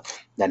number,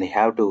 then you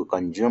have to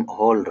consume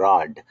whole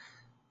rod.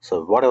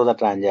 So whatever the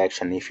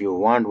transaction, if you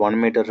want 1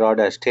 meter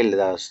rod, still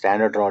the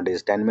standard rod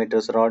is 10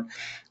 meters rod,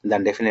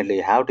 then definitely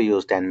you have to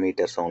use 10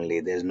 meters only.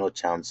 There is no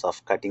chance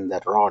of cutting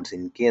the rods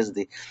in case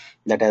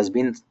that has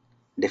been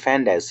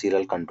defined as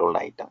serial controlled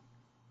item.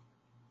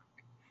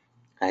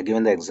 I have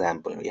given the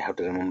example. We have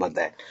to remember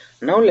that.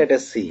 Now let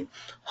us see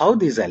how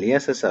these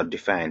aliases are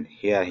defined.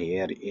 Here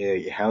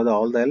you have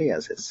all the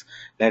aliases.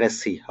 Let us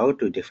see how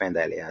to define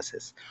the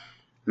aliases.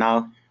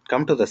 Now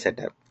come to the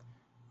setup.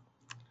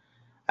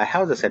 I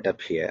have the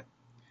setup here.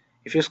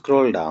 If you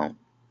scroll down,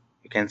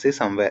 you can see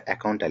somewhere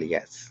account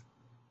alias.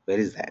 Where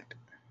is that?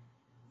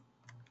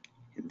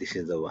 This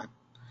is the one.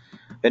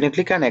 When you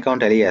click on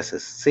account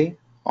aliases, see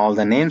all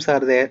the names are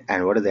there,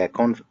 and what is the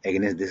account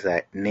against this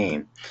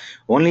name.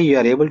 Only you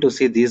are able to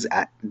see these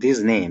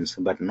names,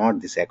 but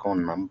not this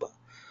account number.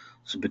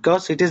 So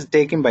because it is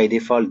taken by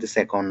default this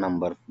account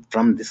number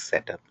from this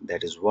setup,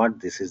 that is what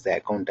this is the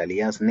account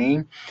alias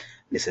name,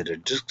 this is the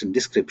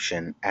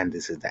description, and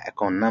this is the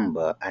account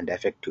number and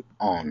effective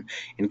on.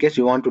 In case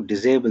you want to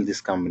disable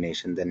this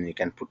combination, then you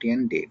can put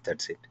end date.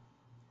 That's it.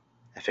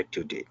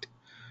 Effective date.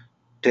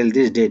 Till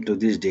this date to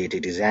this date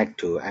it is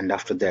active, and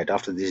after that,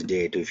 after this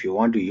date, if you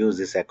want to use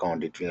this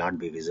account, it will not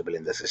be visible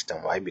in the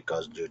system. Why?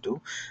 Because due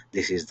to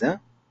this is the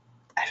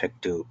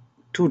effective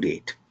to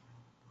date.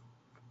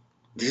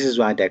 This is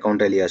what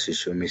account alias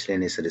issue,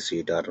 miscellaneous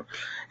receipt, or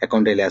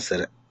account alias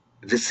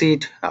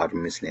receipt or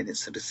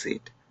miscellaneous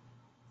receipt.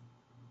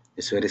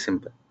 It's very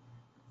simple.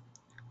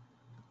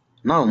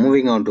 Now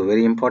moving on to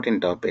very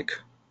important topic.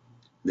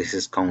 This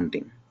is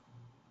counting.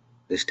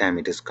 This time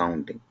it is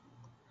counting.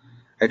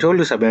 I told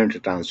you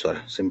subunit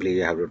transfer. Simply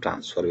you have to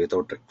transfer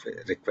without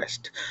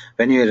request.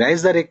 When you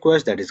raise the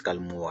request, that is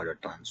called move order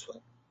transfer.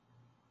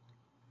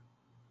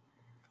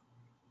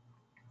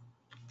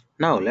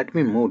 Now let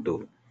me move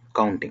to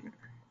counting.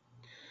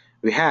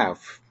 We have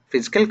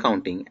physical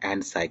counting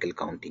and cycle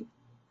counting.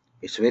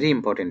 It's a very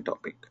important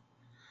topic.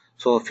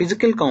 So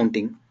physical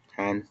counting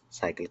and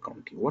cycle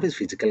counting. What is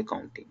physical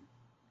counting?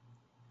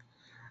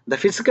 The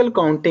physical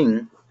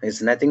counting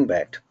is nothing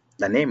but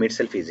the name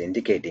itself is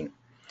indicating.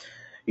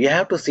 You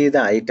have to see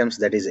the items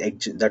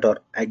that are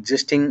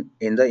existing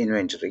in the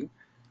inventory.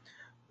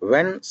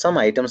 When some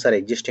items are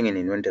existing in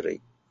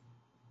inventory,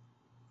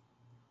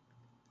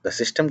 the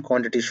system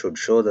quantity should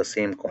show the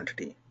same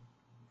quantity.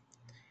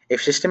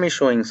 If system is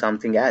showing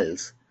something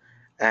else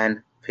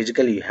and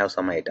physically you have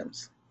some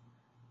items,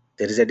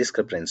 there is a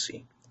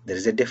discrepancy, there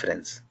is a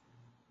difference.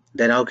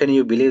 Then how can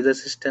you believe the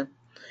system?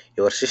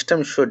 Your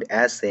system should be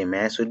as same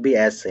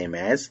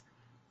as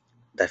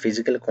the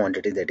physical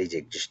quantity that is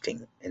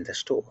existing in the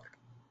store.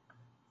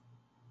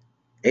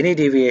 Any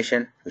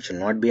deviation which will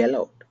not be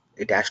allowed,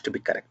 it has to be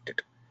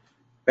corrected.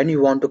 When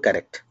you want to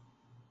correct,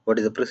 what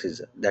is the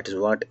procedure? That is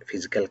what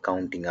physical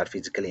counting or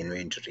physical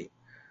inventory.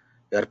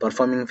 We are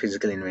performing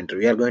physical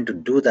inventory. We are going to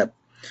do the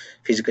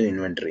physical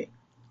inventory.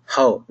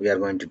 How we are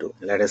going to do?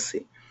 Let us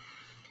see.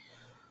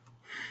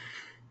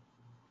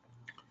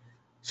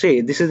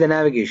 See, this is the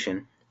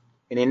navigation.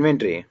 In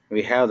inventory,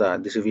 we have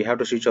we have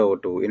to switch over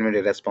to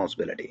inventory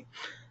responsibility.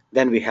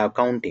 Then we have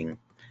counting.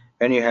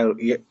 When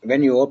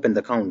you open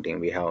the counting,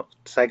 we have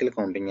cycle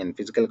counting and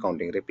physical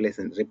counting,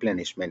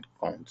 replenishment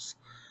counts.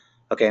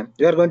 Okay,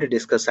 we are going to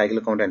discuss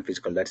cycle count and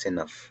physical. That's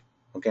enough.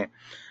 Okay,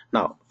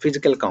 now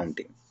physical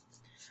counting.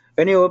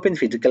 When you open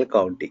physical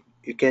counting,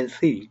 you can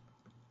see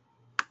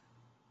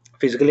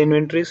physical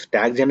inventories,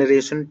 tag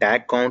generation,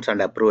 tag counts,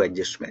 and approve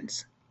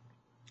adjustments.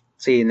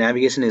 See,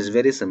 navigation is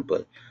very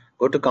simple.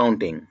 Go to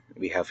counting.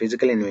 We have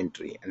physical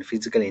inventory and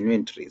physical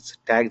inventories,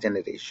 tag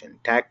generation,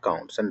 tag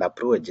counts, and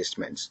approve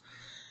adjustments.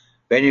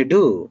 When you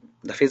do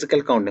the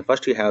physical counting,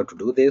 first you have to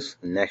do this,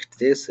 next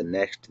this,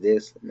 next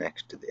this,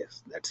 next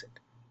this. That's it.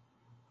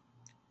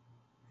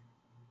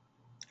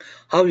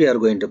 How we are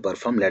going to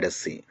perform, let us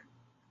see.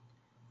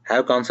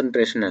 Have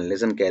concentration and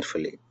listen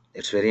carefully.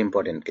 It's very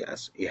important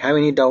class. You have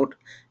any doubt,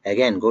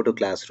 again go to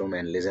classroom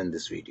and listen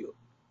this video.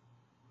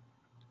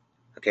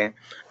 Okay,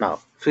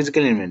 now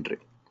physical inventory.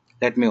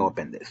 Let me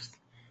open this.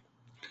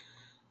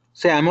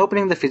 Say I'm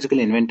opening the physical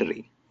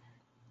inventory.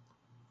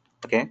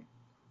 Okay,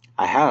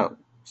 I have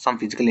some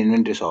physical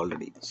inventories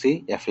already.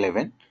 See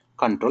F11,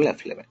 control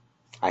F11.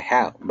 I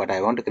have, but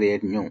I want to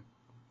create new.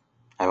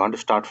 I want to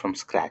start from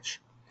scratch.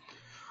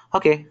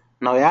 Okay,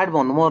 now add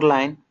one more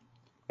line.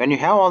 When you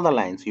have all the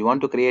lines, you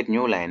want to create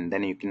new line,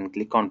 then you can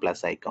click on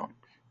plus icon.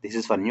 This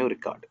is for new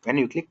record. When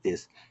you click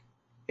this,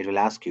 it will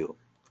ask you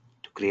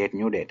to create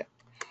new data.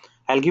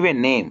 I'll give a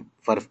name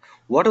for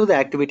whatever the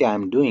activity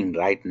I'm doing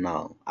right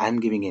now. I'm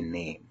giving a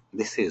name.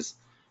 This is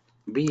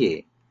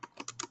BA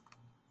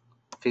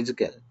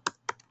physical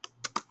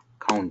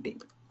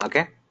counting.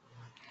 Okay,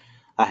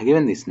 I have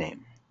given this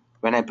name.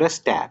 When I press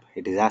tab,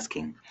 it is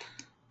asking,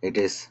 it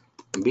is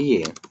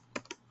BA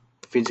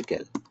physical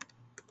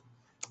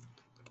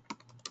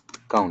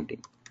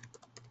counting.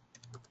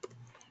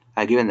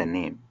 I given the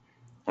name.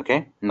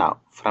 Okay,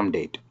 now from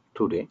date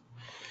today,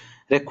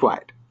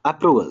 required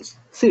approvals.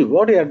 See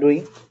what you are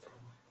doing.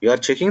 You are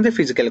checking the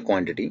physical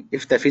quantity.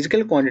 If the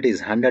physical quantity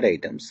is 100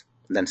 items,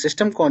 then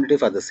system quantity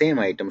for the same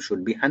item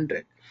should be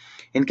 100.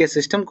 In case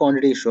system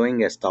quantity is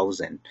showing as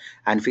 1000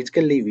 and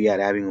physically we are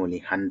having only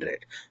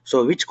 100,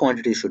 so which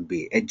quantity should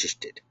be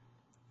adjusted?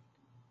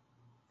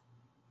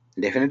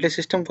 Definitely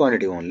system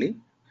quantity only.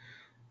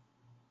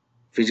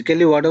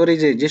 Physically whatever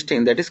is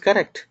existing, that is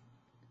correct.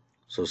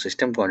 So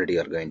system quantity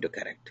you are going to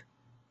correct.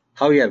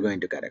 How we are going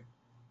to correct?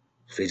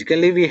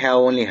 Physically we have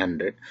only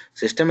 100.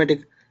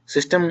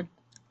 System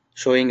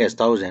showing as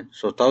 1000,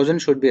 so 1000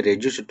 should be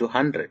reduced to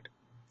 100,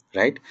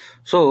 right?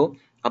 So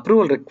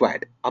approval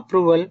required.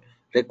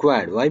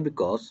 Why?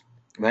 Because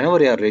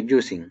whenever you are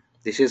reducing,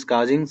 this is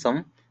causing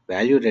some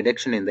value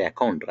reduction in the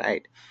account,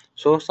 right?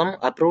 So some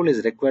approval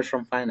is required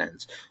from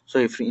finance. So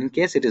if in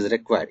case it is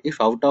required, if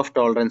out of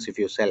tolerance, if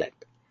you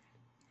select,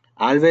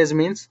 always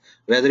means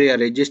whether you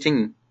are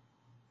adjusting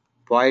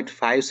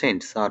 0.5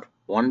 cents or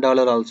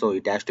 $1 also,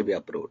 it has to be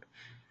approved.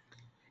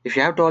 If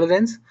you have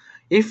tolerance,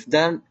 if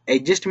the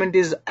adjustment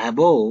is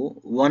above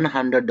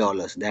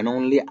 $100, then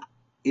only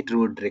it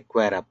would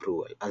require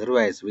approval.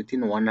 Otherwise,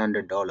 within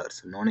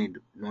 $100,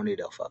 no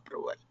need of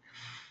approval.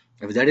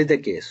 If that is the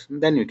case,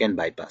 then you can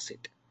bypass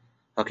it.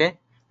 Okay?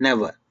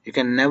 Never. You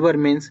can never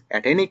means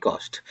at any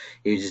cost.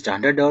 If it's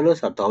 $100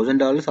 or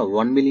 $1,000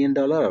 or $1 million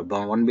or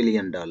 $1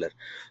 billion,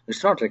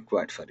 it's not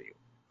required for you.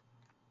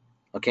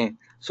 Okay,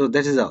 so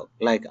this is how,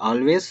 like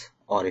always,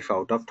 or if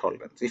out of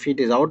tolerance. If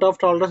it is out of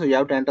tolerance, you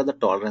have to enter the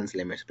tolerance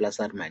limits, plus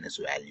or minus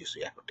values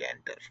you have to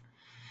enter.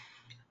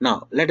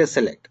 Now let us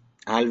select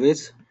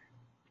always.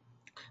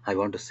 I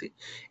want to see.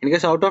 In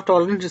case out of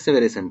tolerance, it's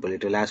very simple.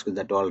 It will ask you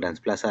the tolerance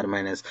plus or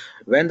minus.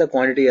 When the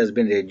quantity has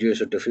been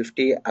reduced to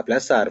 50,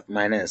 plus or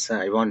minus,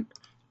 I want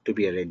to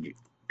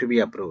be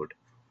approved.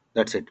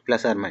 That's it.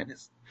 Plus or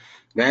minus.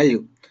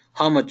 Value.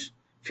 How much?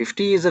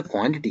 50 is a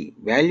quantity.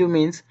 Value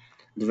means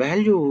the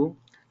value.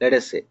 Let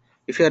us say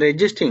if you are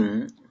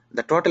adjusting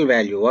the total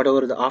value,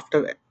 whatever the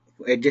after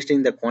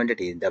adjusting the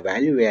quantity, the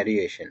value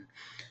variation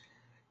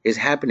is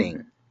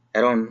happening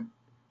around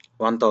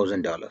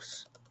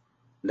 $1,000.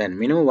 Then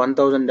minimum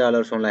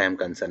 $1,000 only I am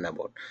concerned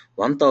about.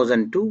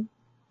 1,000 to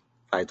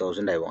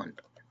 5,000 I want.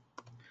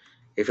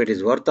 If it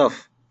is worth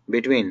of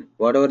between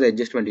whatever the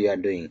adjustment you are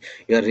doing,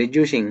 you are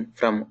reducing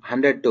from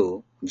 100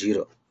 to 0.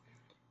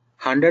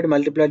 100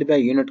 multiplied by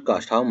unit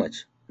cost, how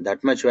much?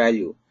 That much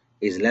value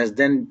is less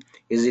than,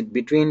 is it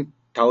between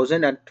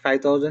 1,000 and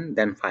 5,000?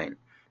 Then fine.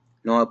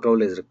 No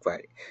approval is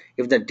required.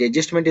 If the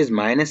adjustment is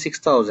minus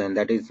 6,000,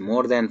 that is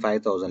more than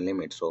 5,000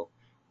 limit, so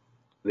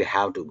we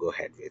have to go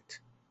ahead with.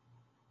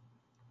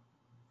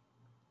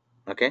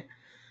 Okay.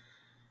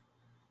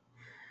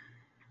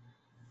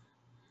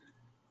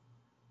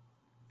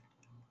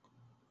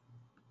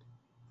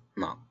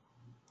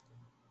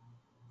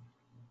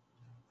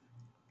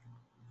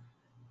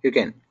 you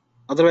can.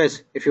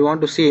 Otherwise, if you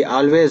want to see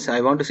always,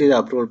 I want to see the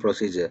approval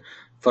procedure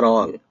for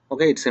all.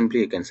 Okay, it's simply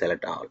you can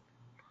select all.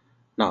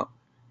 Now,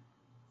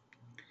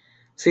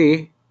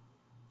 see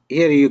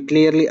here you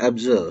clearly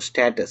observe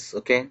status.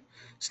 Okay,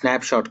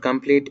 snapshot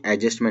complete,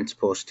 adjustments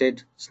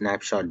posted,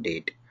 snapshot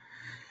date.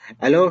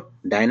 Allow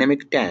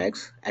dynamic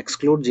tags,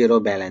 exclude zero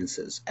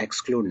balances,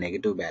 exclude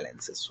negative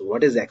balances. So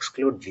what is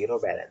exclude zero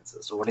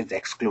balances? What is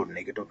exclude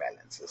negative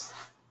balances?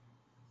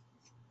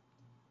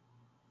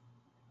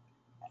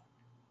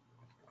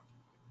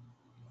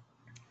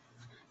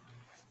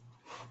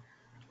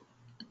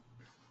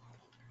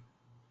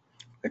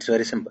 It's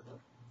very simple.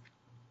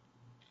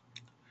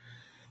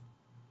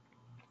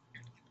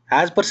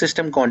 As per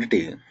system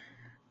quantity,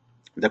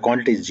 the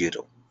quantity is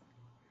zero,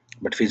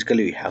 but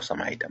physically we have some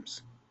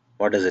items.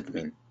 What does it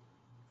mean?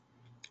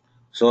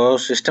 So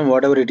system,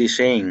 whatever it is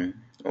saying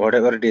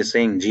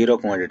zero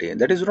quantity,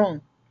 that is wrong.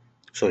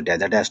 So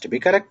that has to be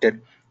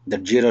corrected.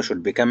 That zero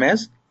should become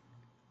as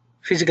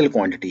physical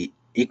quantity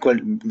equal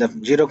the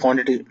zero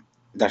quantity.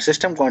 The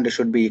system quantity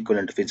should be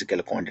equivalent to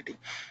physical quantity.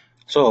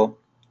 So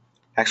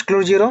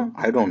exclude zero,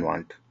 I don't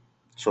want.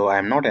 So I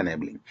am not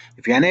enabling.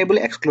 If you enable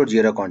exclude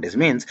zero quantities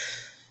means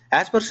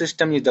as per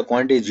system if the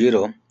quantity is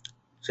zero,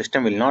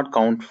 system will not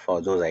count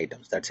for those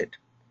items. That's it.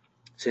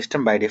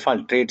 System by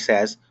default treats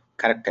as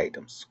correct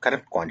items,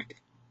 correct quantity.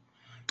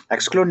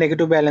 Exclude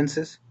negative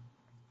balances.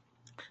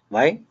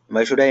 Why?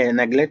 Why should I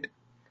neglect?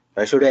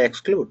 Why should I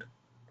exclude?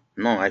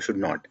 No, I should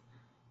not.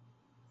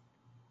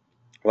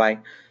 Why?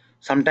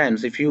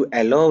 Sometimes if you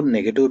allow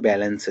negative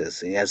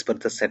balances as per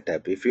the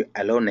setup, if you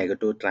allow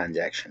negative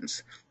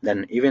transactions,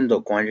 then even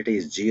though quantity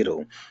is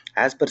zero,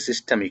 as per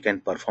system you can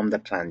perform the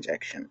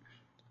transaction.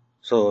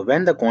 So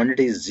when the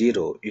quantity is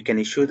zero, you can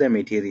issue the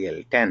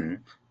material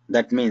 10.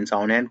 That means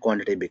on hand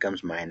quantity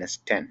becomes minus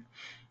 10.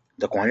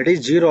 The quantity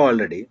is zero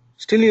already.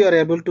 Still you are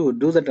able to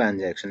do the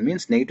transaction.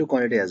 Means negative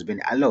quantity has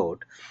been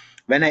allowed.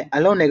 When I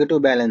allow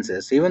negative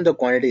balances, even though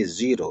quantity is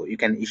zero, you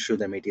can issue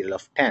the material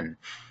of 10.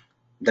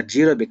 That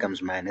zero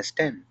becomes minus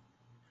 10.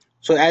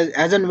 So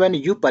as and when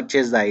you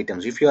purchase the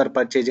items, if you are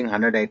purchasing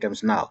 100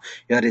 items now,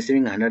 you are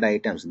receiving 100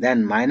 items,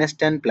 then minus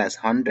 10 plus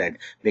 100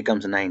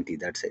 becomes 90.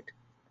 That's it.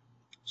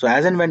 So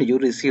as and when you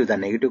receive, the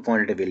negative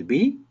quantity will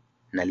be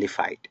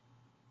nullified.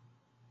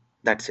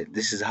 That's it.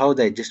 This is how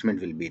the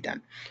adjustment will be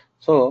done.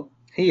 So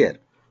here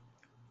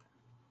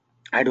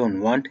I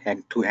don't want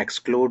to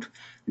exclude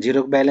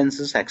zero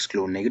balances,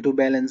 exclude negative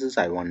balances.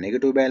 I want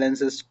negative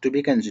balances to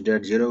be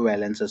considered, zero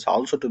balances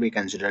also to be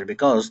considered,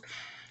 because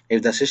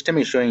if the system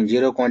is showing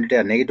zero quantity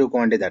or negative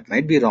quantity, that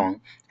might be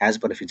wrong as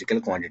per physical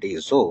quantity.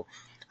 So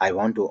I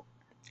want to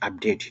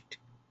update it.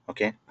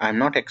 Okay, I'm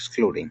not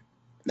excluding.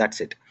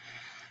 That's it.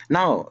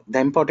 Now the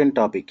important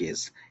topic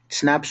is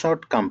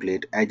snapshot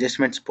complete,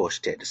 adjustments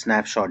posted,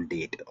 snapshot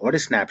date. What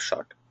is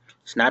snapshot?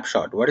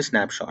 Snapshot. What is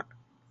snapshot?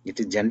 It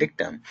is generic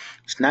term.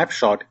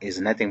 Snapshot is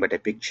nothing but a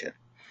picture.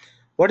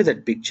 What is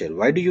that picture?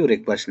 Why do you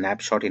require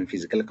snapshot in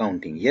physical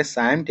accounting? Yes,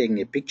 I am taking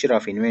a picture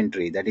of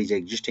inventory that is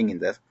existing in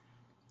the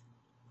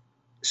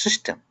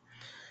system.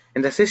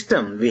 In the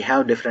system, we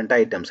have different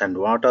items and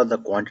what are the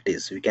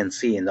quantities we can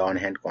see in the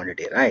on-hand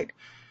quantity, right?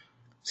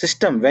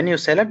 System, when you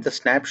select the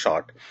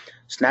snapshot,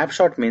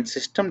 snapshot means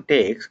system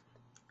takes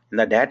in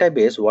the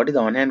database what is the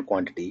on-hand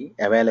quantity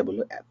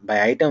available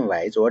by item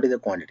wise, what is the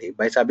quantity,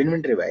 by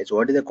sub-inventory wise,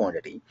 what is the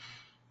quantity.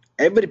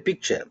 Every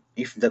picture,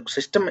 if the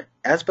system,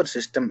 as per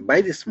system,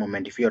 by this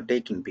moment, if you are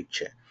taking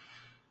picture,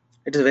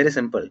 it is very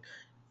simple.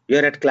 You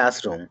are at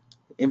classroom.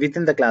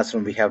 Within the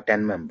classroom, we have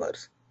 10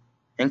 members,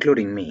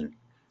 including me.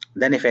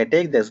 Then if I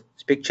take this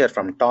picture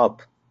from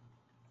top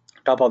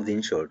of the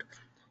insured,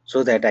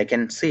 so that I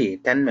can see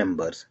 10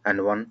 members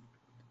and one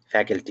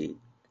faculty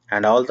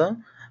and all the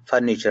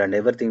furniture and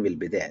everything will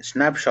be there.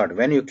 Snapshot,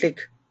 when you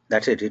click,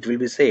 that's it, it will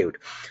be saved.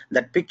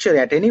 That picture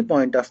at any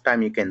point of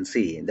time you can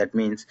see. That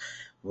means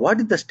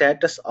what is the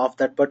status of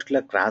that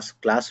particular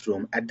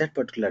classroom at that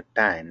particular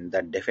time,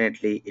 that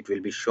definitely it will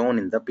be shown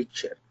in the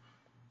picture.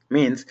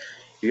 Means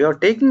you are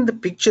taking the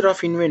picture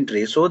of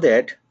inventory so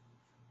that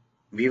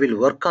we will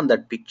work on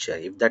that picture.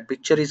 If that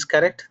picture is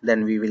correct,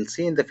 then we will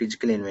see in the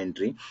physical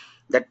inventory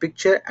that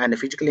picture and the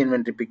physical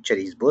inventory picture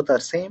is both are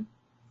same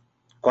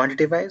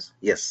quantity wise.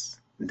 Yes,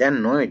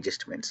 then no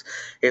adjustments.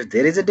 If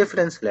there is a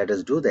difference, let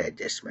us do the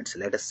adjustments.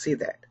 Let us see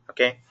that.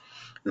 Okay,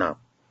 now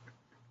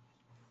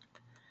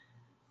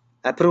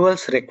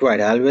approvals required,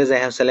 always I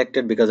have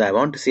selected because I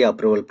want to see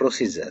approval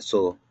procedure.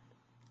 So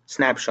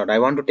snapshot, I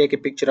want to take a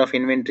picture of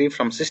inventory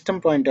from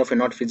system point of view,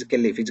 not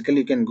physically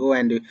you can go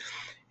and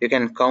you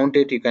can count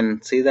it, you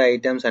can see the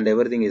items and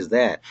everything is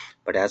there,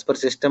 but as per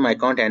system I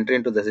can't enter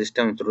into the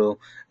system through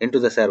into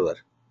the server.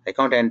 I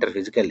can't enter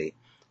physically.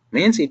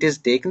 Means it is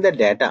taking the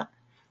data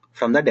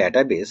from the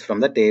database, from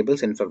the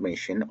tables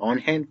information on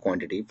hand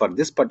quantity for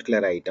this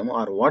particular item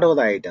or what are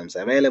the items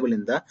available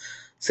in the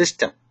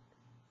system.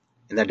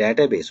 In the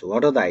database,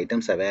 what are the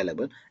items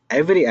available,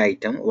 every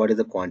item what is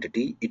the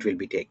quantity it will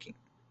be taking.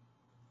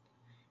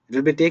 It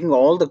will be taking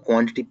all the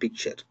quantity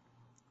picture.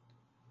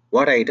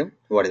 What item,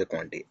 what is the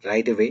quantity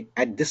right away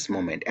at this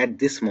moment, at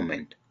this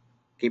moment.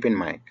 Keep in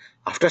mind.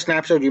 After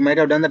snapshot, you might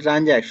have done the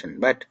transaction,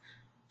 but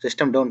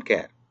system don't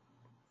care.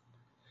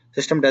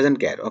 System doesn't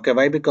care. Okay,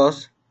 why?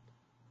 Because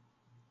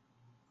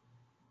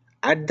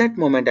at that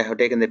moment I have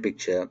taken the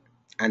picture,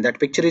 and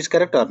that picture is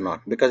correct or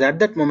not, because at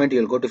that moment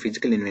you will go to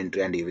physical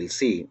inventory and you will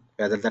see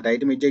whether that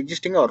item is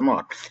existing or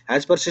not.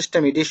 As per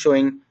system it is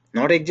showing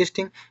not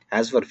existing,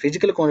 as for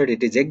physical quantity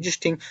it is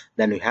existing.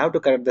 Then you have to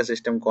correct the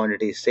system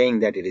quantity saying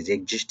that it is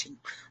existing.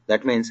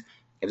 That means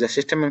if the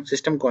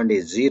system quantity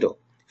is 0,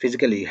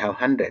 physically you have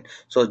 100,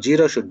 so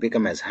 0 should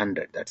become as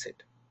 100. That's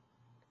it.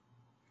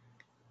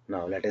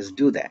 Now let us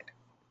do that.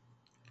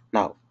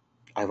 Now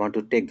I want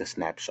to take the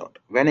snapshot.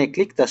 When I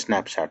click the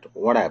snapshot,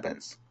 what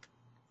happens?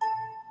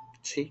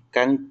 See,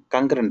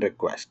 concurrent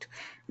request.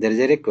 There is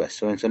a request,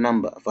 so and so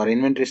number for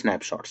inventory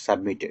snapshot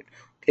submitted.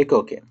 Click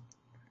OK.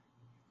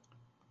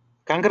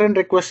 Concurrent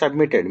request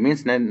submitted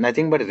means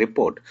nothing but a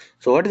report.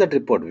 So what is that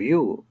report?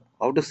 View.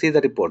 How to see the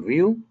report?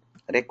 View,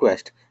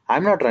 request.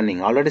 I'm not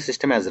running. Already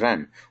system has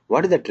run.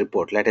 What is that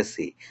report? Let us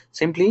see.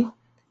 Simply,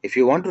 if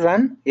you want to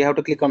run, you have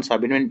to click on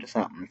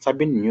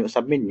submit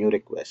new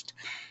request.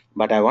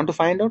 But I want to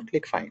find out.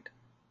 Click find.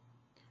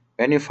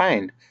 When you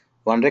find,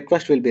 one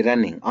request will be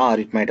running, or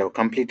it might have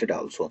completed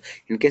also.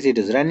 In case it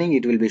is running,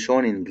 it will be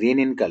shown in green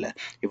in color.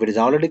 If it is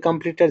already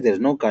completed, there is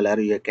no color,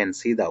 you can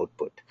see the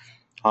output.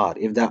 Or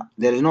if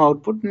there is no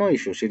output, no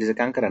issues, it is a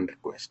concurrent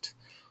request.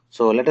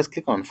 So let us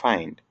click on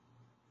find.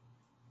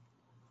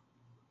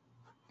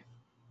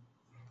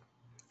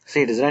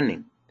 See, it is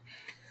running.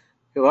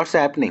 What's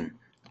happening?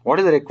 What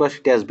is the request?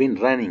 It has been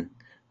running.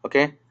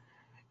 Okay,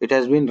 it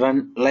has been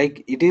run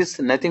like it is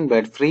nothing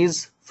but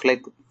freeze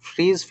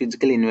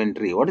physical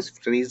inventory. What is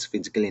freeze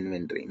physical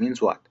inventory? Means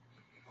what?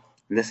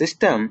 The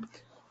system,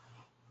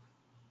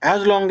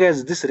 as long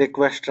as this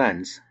request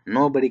runs,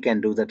 nobody can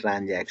do the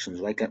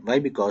transactions. Why?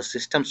 Because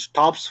system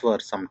stops for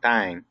some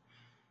time.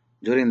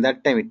 During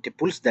that time, it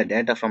pulls the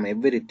data from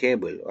every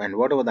table and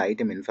whatever the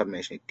item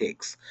information it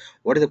takes.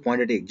 What is the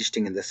quantity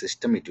existing in the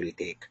system it will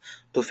take.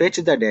 To fetch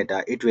the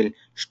data, it will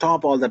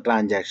stop all the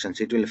transactions.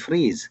 It will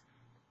freeze.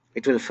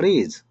 It will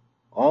freeze.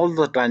 All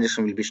the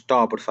transaction will be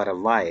stopped for a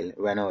while.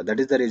 Whenever that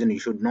is the reason you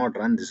should not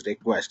run this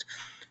request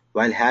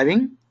while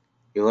having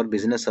your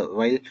business,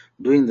 while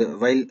doing the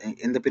while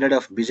in the period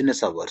of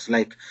business hours.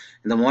 Like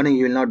in the morning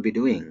you will not be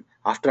doing,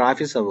 after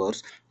office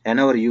hours,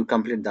 whenever you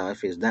complete the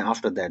office, then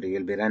after that you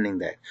will be running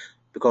that,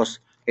 because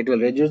it will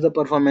reduce the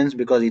performance,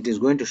 because it is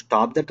going to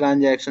stop the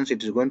transactions,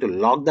 it is going to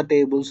lock the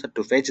tables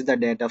to fetch the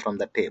data from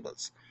the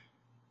tables.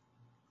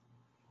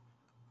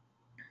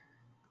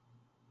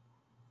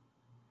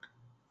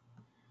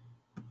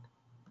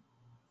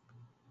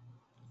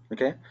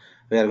 Okay,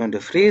 we are going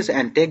to freeze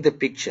and take the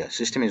picture.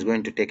 System is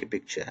going to take a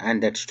picture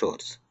and that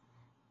stores.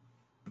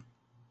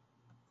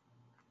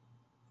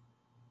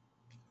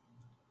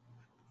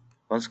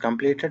 Once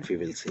completed, we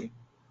will see.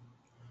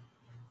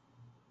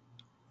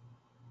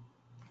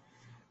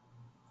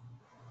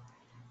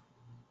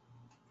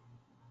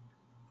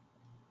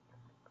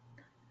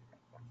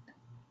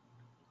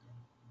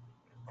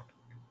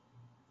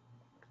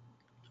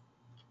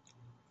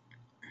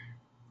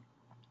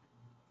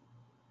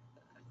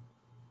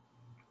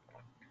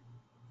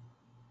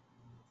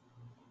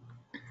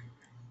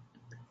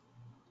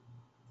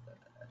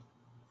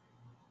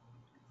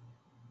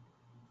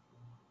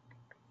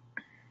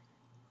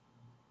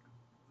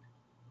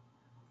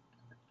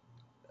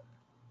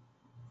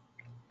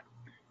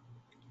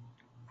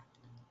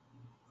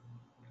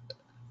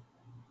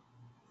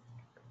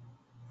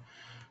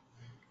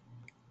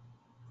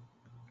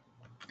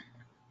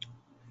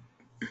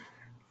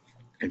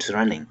 It's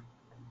running.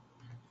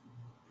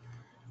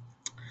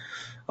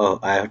 Oh,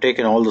 I have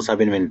taken all the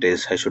sub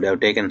inventories. I should have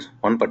taken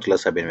one particular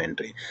sub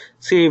inventory.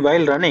 See,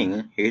 while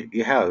running,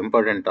 you have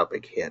important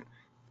topic here.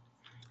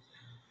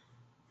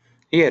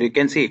 Here you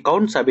can see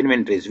count sub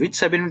inventories. Which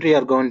sub inventory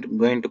are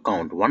going to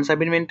count? One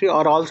sub inventory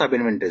or all sub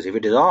inventories? If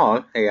it is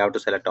all, I have to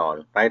select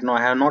all. Right now,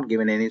 I have not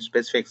given any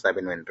specific sub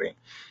inventory.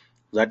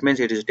 That means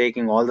it is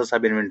taking all the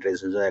sub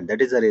inventories. That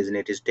is the reason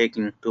it is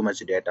taking too much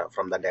data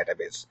from the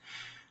database.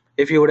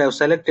 If you would have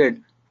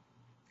selected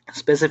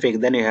specific,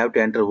 then you have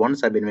to enter one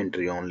sub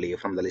inventory only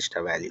from the list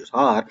of values,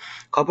 or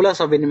couple of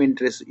sub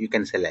inventories you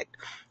can select,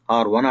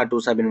 or one or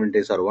two sub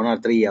inventories, or one or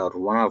three, or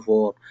one or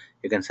four.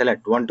 You can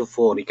select 1 to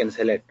 4. You can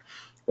select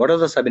what are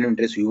the sub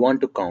inventories you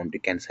want to count. You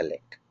can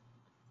select.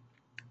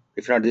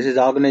 If not, this is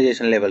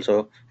organization level,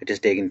 so it is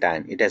taking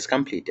time. It has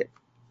completed.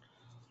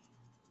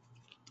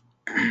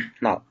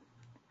 Now,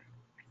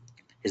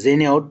 is there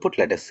any output?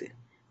 Let us see.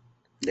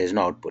 There is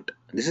no output.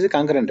 This is a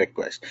concurrent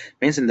request.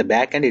 Means in the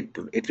back end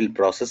it will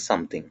process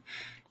something.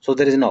 So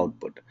there is no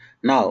output.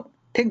 Now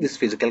take this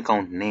physical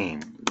count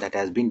name that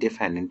has been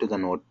defined into the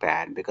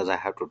notepad, because I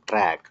have to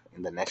track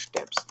in the next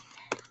steps.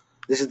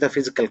 This is the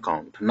physical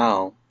count.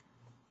 Now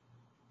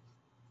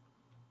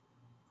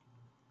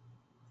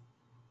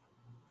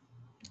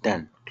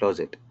done. Close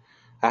it.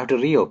 I have to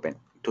reopen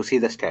to see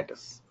the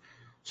status.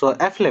 So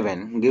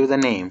F11, give the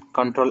name,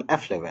 control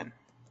F11.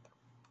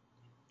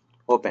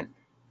 Open.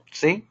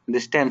 See,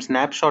 this time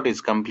snapshot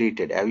is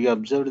completed. Have you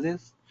observed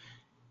this?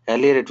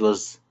 Earlier it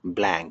was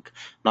blank.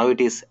 Now it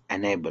is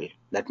enabled.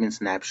 That means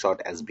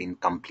snapshot has been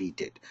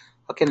completed.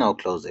 Okay, now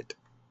close it.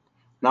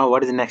 Now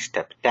what is the next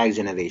step? Tag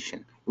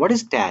generation. What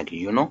is tag?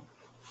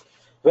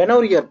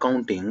 Whenever you are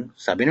counting,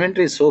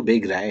 sub-inventory is so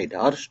big, right?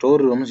 Our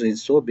storerooms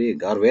is so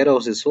big, our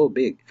warehouse is so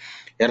big.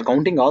 You are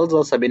counting all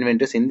those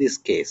sub-inventories. In this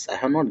case, I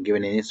have not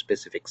given any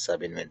specific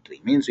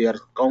sub-inventory. Means you are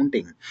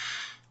counting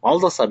all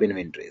the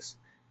sub-inventories.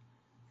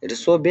 It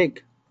is so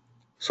big.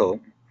 So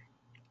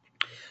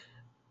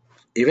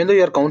even though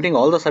you are counting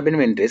all the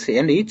sub-inventories,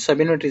 and each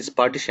sub-inventory is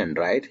partitioned,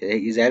 right?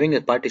 Is having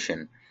a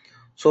partition.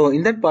 So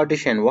in that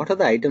partition, what are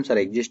the items are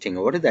existing?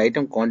 What is the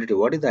item quantity?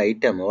 What is the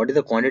item? What is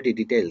the quantity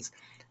details?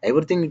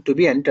 Everything to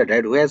be entered,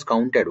 right? Who has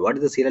counted? What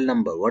is the serial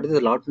number? What is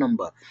the lot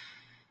number?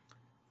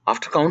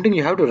 After counting,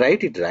 you have to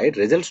write it, right?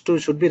 Results too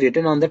should be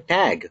written on the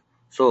tag.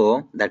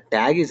 So that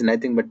tag is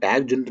nothing but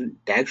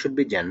tag should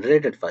be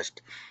generated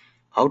first.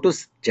 How to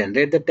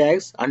generate the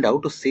tags and how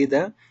to see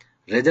the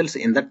results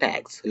in the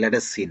tags. Let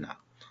us see now.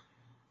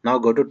 Now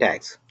go to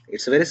tags.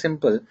 It's very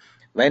simple.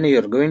 When you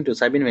are going to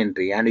sub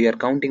inventory and you are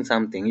counting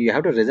something, you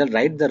have to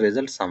write the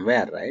result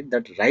somewhere, right?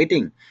 That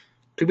writing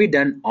to be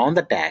done on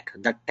the tag.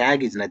 That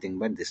tag is nothing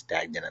but this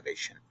tag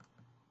generation.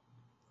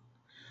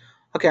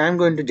 Okay, I'm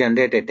going to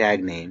generate a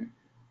tag name.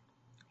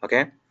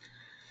 Okay,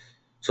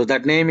 so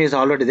that name is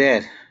already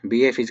there,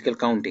 BA physical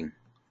counting,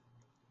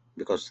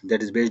 because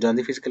that is based on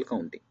the physical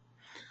counting.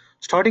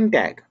 Starting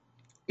tag.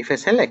 If I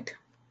select,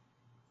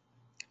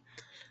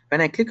 when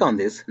I click on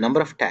this,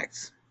 number of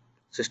tags,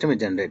 system is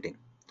generating.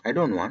 I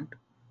don't want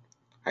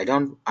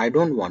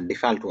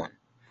default one.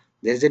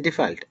 There is a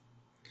default.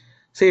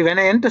 See, when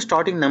I enter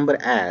starting number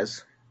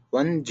as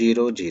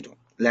 100,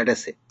 let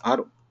us say,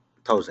 or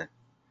 1000.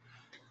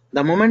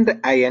 The moment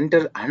I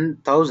enter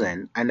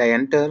 1000 and I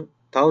enter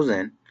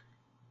 1000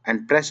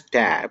 and press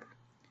tab,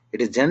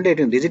 it is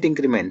generating digit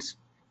increments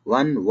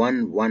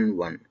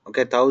 1111.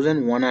 Okay,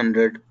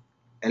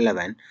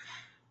 1111,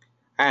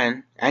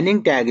 and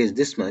ending tag is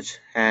this much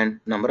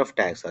and number of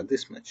tags are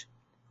this much.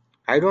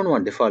 I don't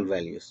want default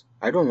values.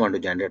 I don't want to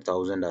generate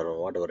 1000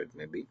 or whatever it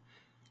may be.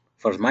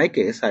 For my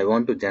case, I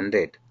want to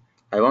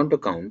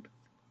count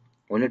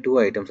only 2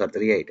 items or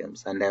 3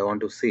 items, and I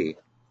want to see,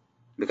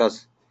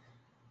 because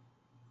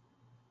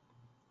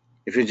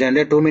if you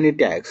generate too many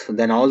tags,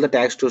 then all the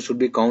tags should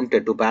be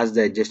counted to pass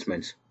the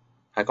adjustments.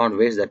 I can't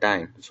waste the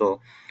time.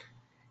 So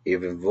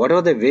if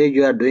whatever the way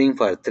you are doing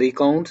for 3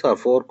 counts or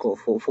four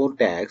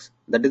tags,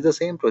 that is the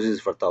same process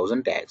for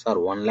 1000 tags or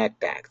 1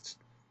 lakh tags.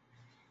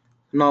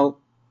 Now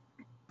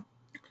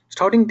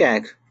starting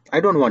tag, I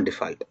don't want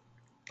default.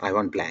 I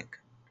want blank.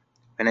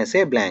 When I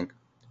say blank,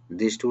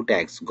 these 2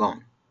 tags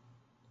gone.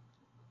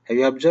 Have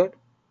you observed?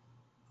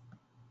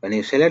 When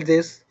you select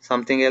this,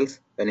 something else.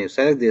 When you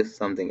select this,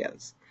 something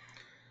else.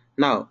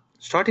 Now,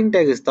 starting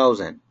tag is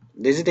 1000.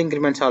 Digit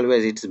increments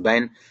always it's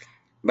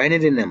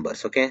binary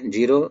numbers. Okay,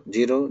 0,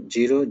 0,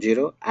 0,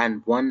 0,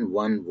 and 1,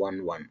 1,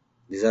 1, 1.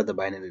 These are the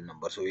binary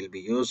numbers. So we'll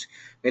be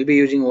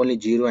using only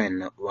 0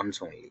 and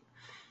 1s only.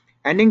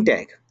 Ending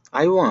tag.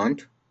 I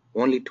want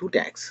only 2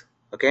 tags.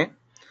 Okay,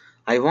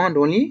 I want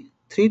only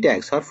 3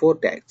 tags or 4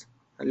 tags.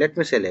 Let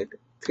me select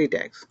 3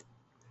 tags.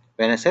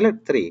 When I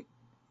select 3,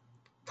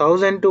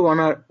 1000 to 1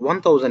 or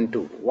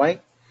 1002.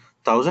 Why?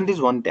 1000 is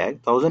one tag,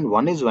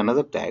 1001 is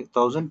another tag,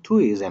 1002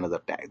 is another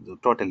tag. So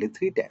totally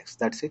 3 tags.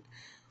 That's it.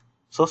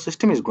 So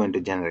system is going to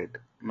generate.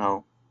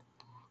 Now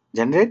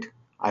generate.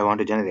 I want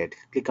to generate.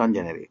 Click on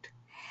generate.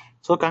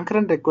 So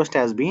concurrent request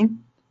has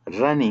been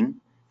running,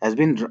 has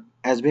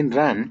been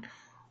run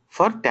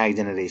for tag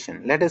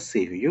generation. Let us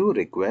see. View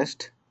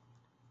request.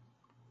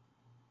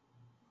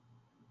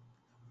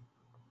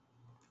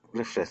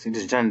 Refresh. It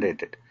is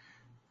generated.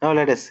 Now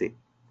let us see.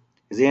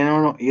 Is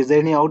there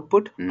any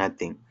output?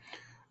 Nothing.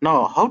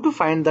 Now, how to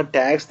find the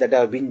tags that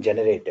have been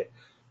generated?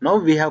 Now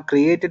we have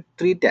created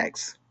 3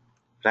 tags,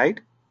 right?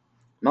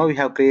 Now we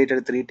have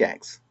created 3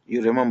 tags.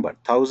 You remember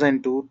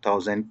 1002,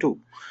 1002.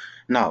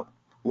 Now,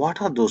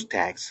 what are those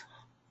tags?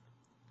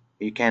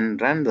 You can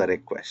run the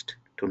request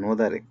to know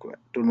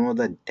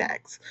the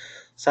tags.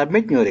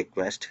 Submit new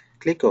request.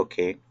 Click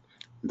OK.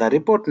 The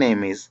report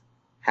name is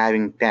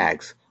having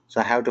tags,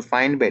 so I have to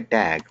find by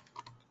tag.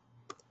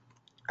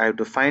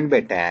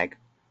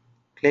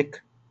 Click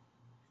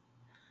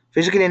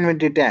physical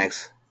inventory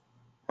tags.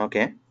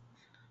 Okay.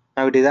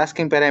 Now it is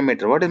asking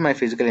parameter. What is my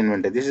physical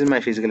inventory? This is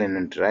my physical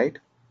inventory, right?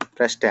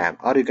 Press tab,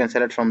 or you can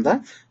select from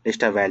the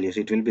list of values.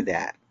 It will be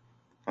there.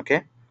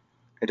 Okay,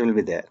 it will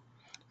be there.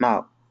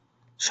 Now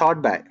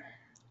sort by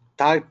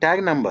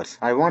tag numbers.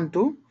 I want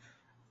to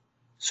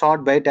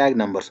sort by tag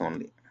numbers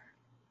only.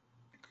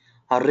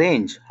 Or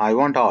range. I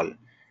want all.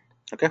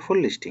 Okay, full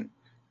listing,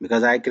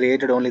 because I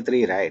created only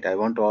 3, right? I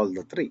want all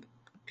the 3.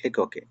 Click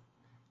OK.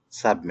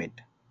 Submit.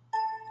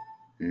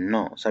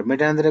 No.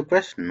 Submit another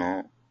request.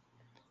 No.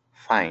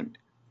 Find.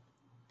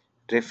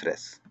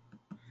 Refresh.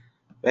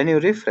 When you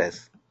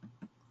refresh,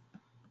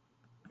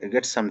 it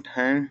takes some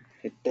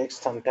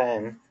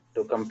time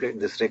to complete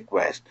this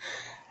request.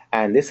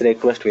 and this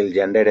request will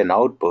generate an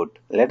output.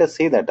 Let us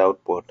see that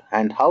output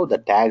and how the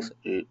tags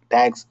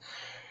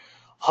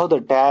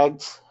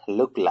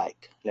look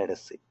like. Let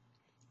us see.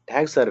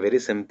 Tags are very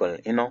simple.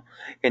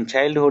 In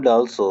childhood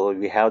also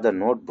we have the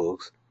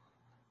notebooks,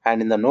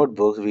 and in the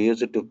notebooks we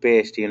use it to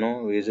paste. We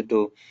use it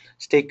to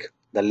stick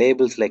the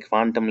labels like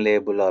phantom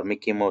label or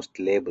Mickey Mouse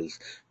labels,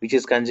 which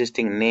is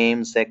consisting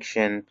name,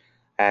 section,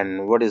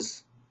 and what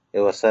is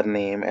your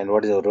surname, and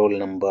what is your roll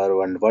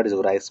number, and what is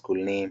your high school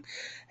name.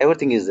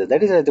 Everything is there.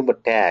 That is nothing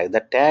but tag. The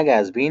tag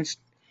has been,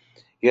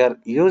 you are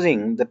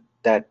using the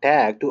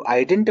tag to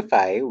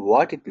identify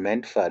what it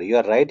meant for. You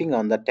are writing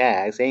on the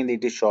tag saying that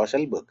it is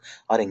social book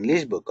or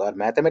English book or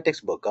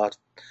mathematics book or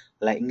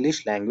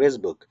English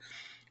language book.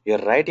 You're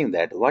writing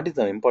that. What is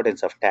the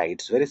importance of tag?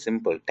 It's very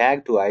simple.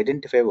 Tag to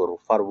identify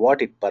for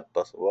what it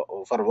purpose,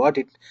 for what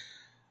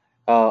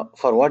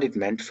it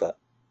meant for,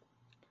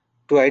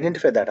 to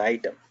identify that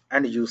item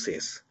and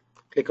uses.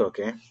 Click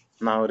OK.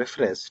 Now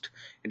refreshed.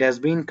 It has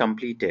been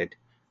completed.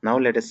 Now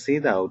let us see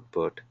the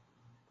output.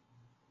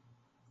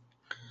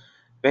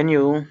 When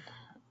you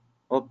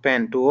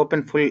open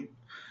full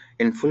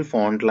in full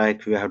font,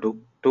 like we have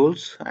to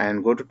tools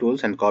and go to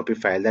tools and copy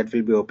file, that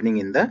will be opening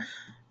in the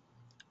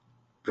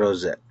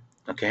browser.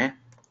 Okay.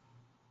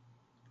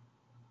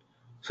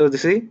 So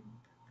this is,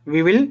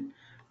 we will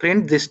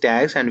print this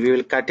tags and we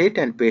will cut it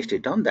and paste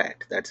it on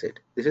that. That's it.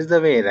 This is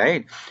the way,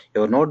 right?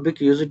 Your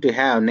notebook used to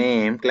have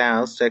name,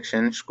 class,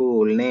 section,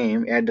 school,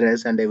 name,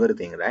 address, and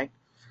everything, right?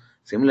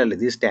 Similarly,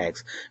 these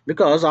tags,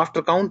 because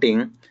after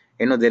counting,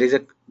 there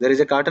is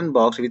a carton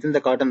box. Within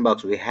the carton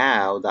box, we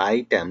have the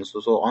items.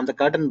 So on the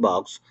carton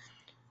box,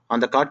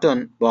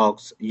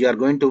 you are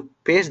going to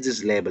paste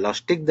this label or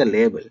stick the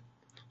label,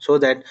 so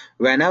that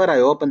whenever I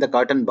open the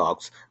carton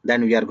box,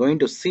 then we are going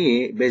to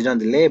see based on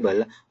the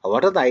label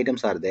what are the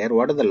items are there,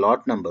 what are the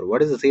lot number,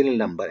 what is the serial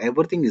number,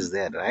 everything is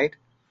there, right?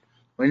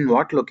 In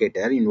what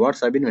locator, in what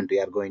sub inventory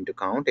are going to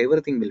count,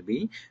 everything will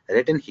be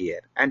written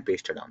here and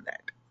pasted on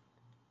that.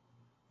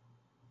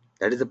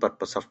 That is the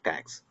purpose of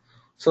tags.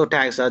 So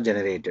tags are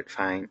generated,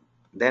 fine.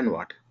 Then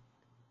what?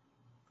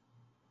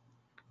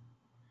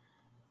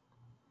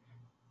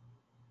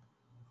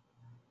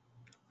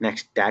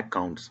 Next, tag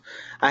counts.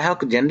 I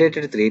have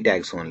generated 3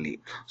 tags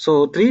only.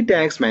 So 3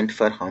 tags meant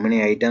for how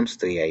many items?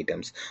 3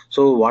 items.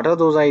 So what are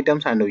those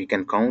items? And you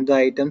can count the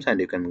items and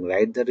you can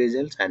write the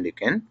results and you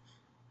can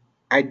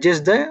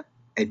adjust the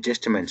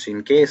adjustments.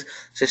 In case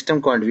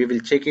system quantity, we will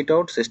check it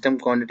out, system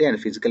quantity and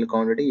physical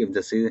quantity. If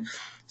the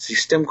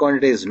system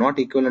quantity is not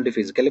equivalent to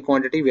physical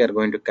quantity, we are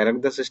going to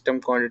correct the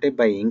system quantity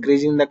by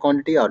increasing the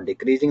quantity or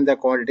decreasing the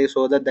quantity,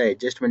 so that the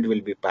adjustment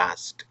will be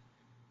passed.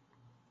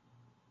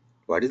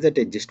 What is that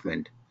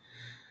adjustment?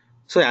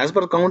 So as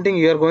per counting,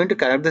 you are going to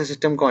correct the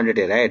system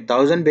quantity, right?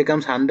 1000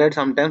 becomes 100,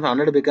 sometimes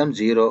 100 becomes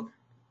 0.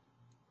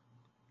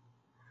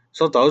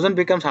 So 1000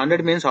 becomes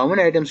 100 means how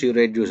many items you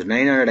reduced?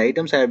 900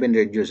 items have been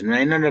reduced.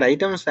 900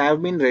 items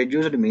have been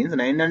reduced means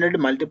 900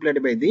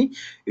 multiplied by the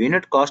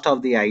unit cost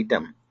of the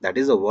item. That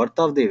is the worth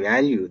of the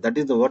value. That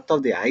is the worth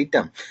of the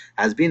item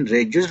has been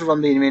reduced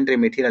from the inventory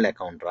material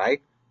account,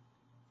 right?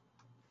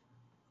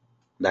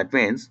 That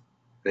means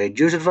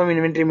reduced from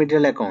inventory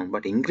material account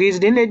but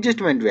increased in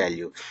adjustment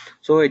value.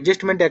 So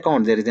adjustment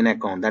account, there is an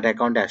account, that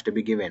account has to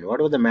be given.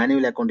 Whatever the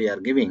manual account you are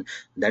giving,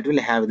 that will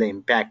have the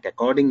impact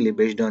accordingly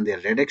based on the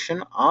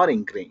reduction or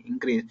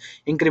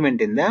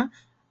increment in the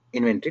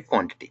inventory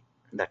quantity.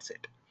 That's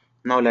it.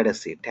 Now let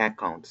us see tag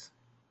counts.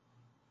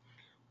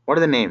 What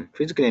is the name?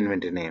 Physical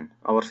inventory name.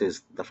 Ours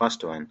is the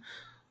first one.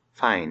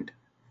 Find.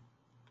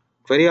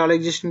 Query all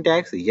existing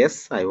tags.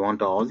 Yes, I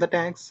want all the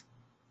tags.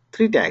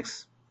 3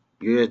 tags.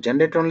 You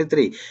generate only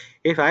 3.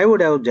 If I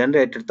would have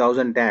generated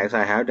 1000 tags,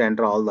 I have to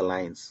enter all the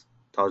lines.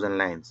 1000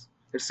 lines.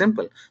 It's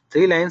simple.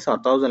 3 lines or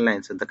 1000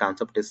 lines, the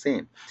concept is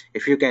same.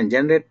 If you can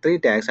generate 3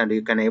 tags and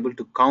you can able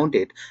to count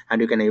it, and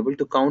you can able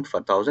to count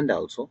for 1000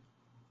 also.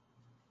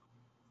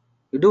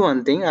 You do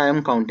one thing, I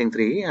am counting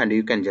 3 and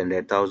you can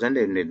generate 1000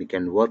 and it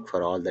can work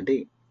for all the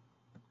day.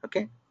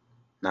 Okay.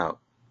 Now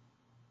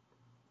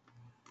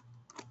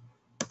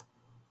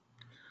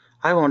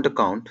I want to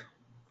count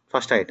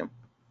first item.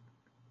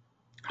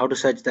 How to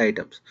search the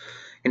items?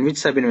 In which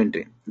sub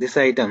inventory? This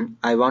item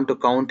I want to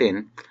count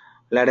in,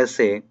 let us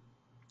say,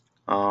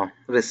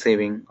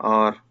 receiving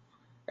or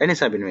any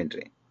sub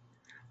inventory.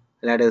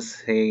 Let us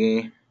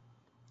say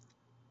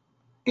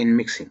in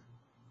mixing.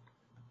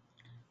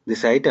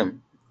 This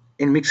item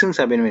in mixing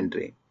sub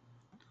inventory,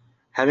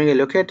 having a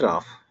locator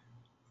of,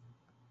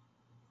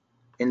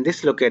 in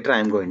this locator I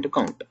am going to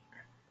count.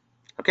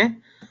 Okay,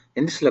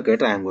 in this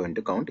locator I am going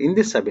to count in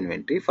this sub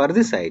inventory for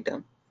this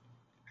item,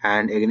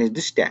 and against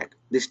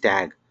this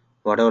tag,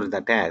 whatever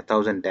the tag,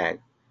 1000 tag,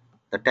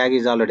 the tag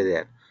is already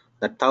there.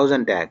 The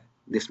 1000 tag,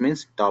 this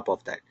means top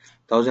of that.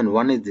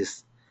 1001 is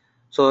this.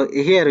 So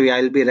here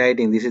I will be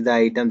writing this is the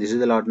item, this is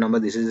the lot number,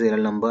 this is the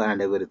serial number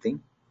and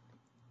everything.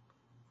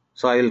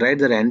 So I will write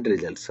the end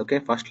results. Okay,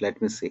 first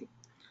let me see.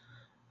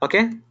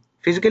 Okay,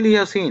 physically you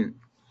have seen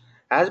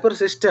as per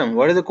system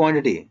what is the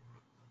quantity.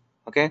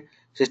 Okay,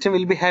 System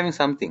will be having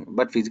something,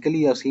 but physically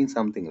you have seen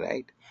something,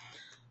 right?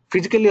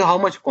 Physically, how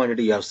much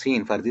quantity you have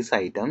seen for this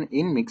item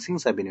in mixing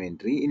sub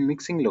inventory, in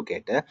mixing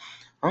locator,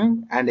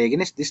 and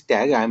against this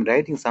tag I am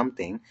writing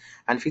something,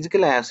 and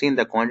physically I have seen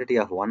the quantity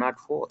of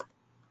 104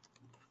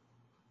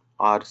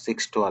 or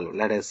 612.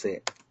 Let us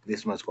say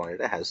this much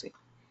quantity I have seen.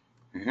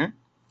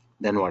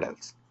 Then what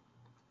else?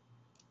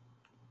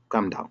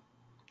 Come down.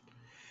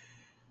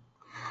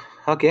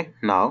 Okay,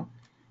 now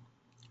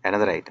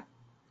another item.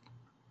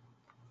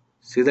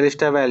 See the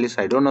list of values.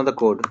 I don't know the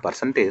code.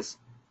 Percentage.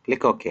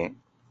 Click OK.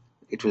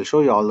 It will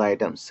show you all the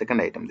items.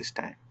 Second item this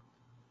time.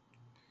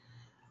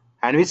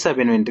 And which sub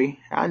inventory?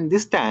 And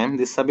this time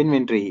this sub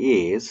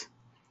inventory is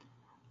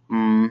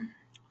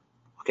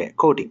okay,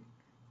 coating.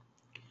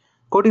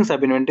 Coating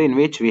sub inventory, in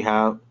which we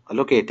have a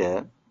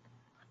locator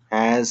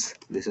as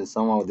this is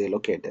some of the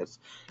locators.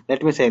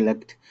 Let me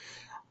select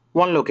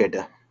one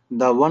locator.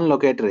 The one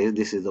locator is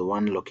this is the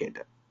one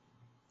locator.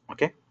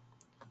 Okay.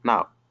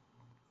 Now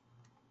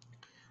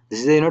this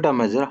is the unit of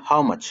measure.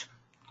 How much?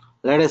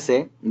 Let us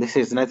say this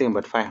is nothing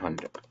but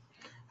 500.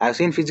 I have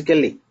seen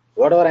physically.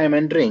 Whatever I am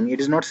entering,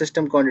 it is not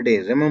system quantity.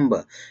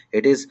 Remember,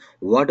 it is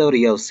whatever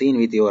you have seen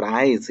with your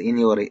eyes in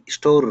your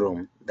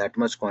storeroom. That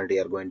much quantity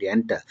you are going to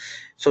enter.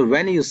 So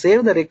when you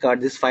save the record,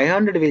 this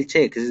 500 will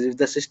check. If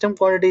the system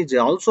quantity is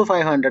also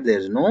 500, there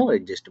is no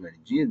adjustment.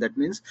 That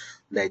means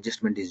the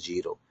adjustment is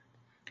 0.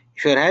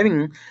 If you are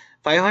having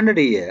 500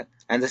 a year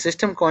and the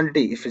system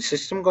quantity, if the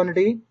system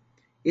quantity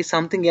is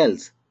something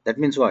else, that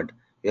means what?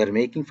 You are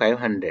making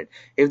 500.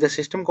 If the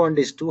system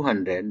quantity is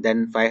 200,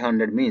 then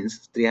 500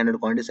 means 300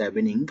 quantities have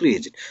been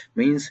increased.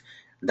 Means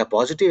the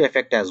positive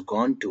effect has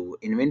gone to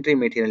inventory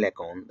material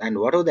account, and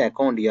whatever the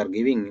account you are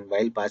giving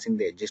while passing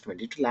the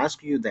adjustment, it will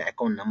ask you the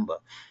account number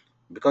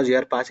because you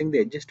are passing the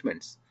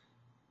adjustments.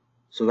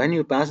 So when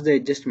you pass the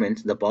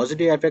adjustments, the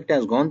positive effect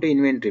has gone to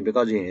inventory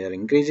because you are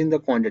increasing the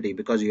quantity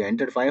because you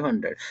entered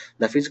 500.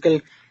 The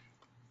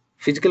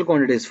physical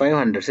quantity is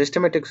 500.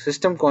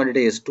 System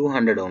quantity is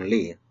 200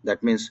 only.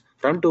 That means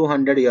from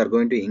 200 you are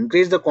going to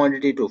increase the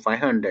quantity to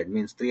 500.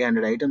 Means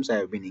 300 items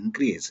have been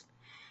increased.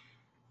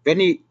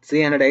 When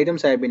 300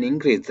 items have been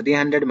increased,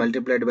 300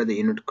 multiplied by the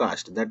unit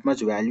cost, that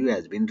much value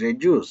has been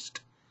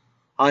reduced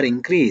or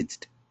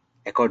increased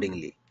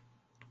accordingly.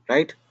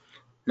 Right?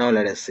 Now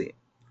let us see.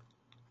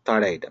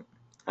 Third item.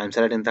 I am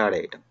selecting third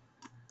item.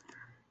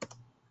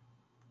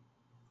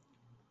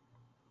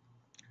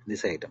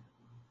 This item.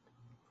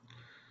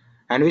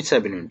 And which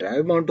sub inventory?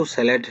 I want to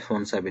select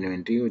one sub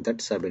inventory.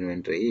 That sub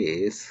inventory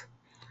is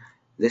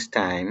this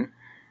time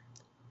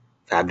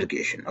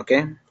fabrication.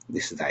 Okay,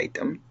 this is the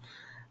item.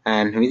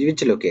 And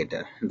which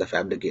locator? The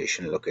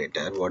fabrication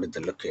locator. What is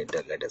the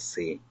locator? Let us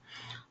see.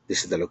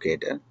 This is the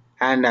locator.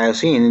 And I have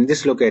seen in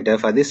this locator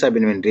for this sub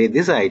inventory,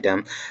 this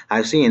item, I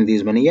have seen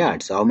these many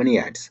yards. How many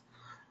yards?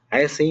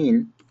 I have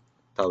seen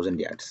 1000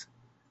 yards.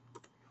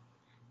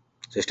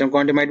 System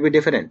quantity might be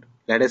different.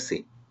 Let us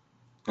see.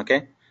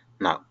 Okay,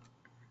 now.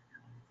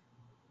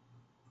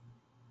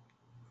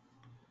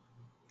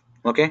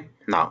 Okay,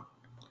 now.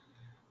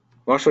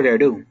 What should I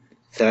do?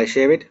 Shall I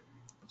save it?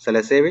 Shall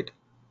I save it?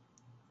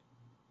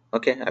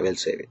 Okay, I will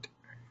save it.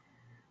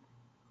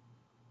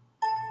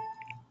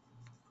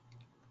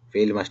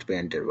 Field must be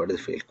entered. What is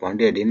field?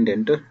 Quantity I didn't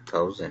enter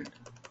 1000.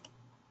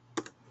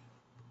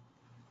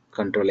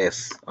 Control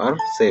S or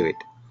save it.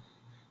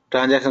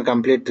 Transaction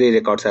complete, 3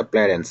 records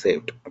applied and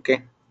saved.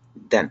 Okay,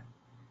 then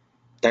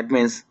that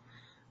means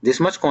this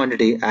much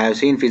quantity I have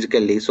seen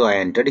physically, so I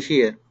entered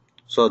here.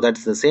 So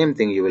that's the same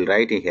thing you will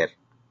write here.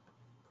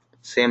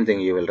 Same thing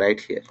you will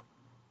write here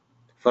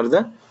for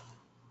the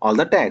all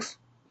the tags.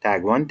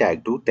 Tag 1,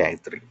 tag 2,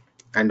 tag 3.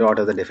 And what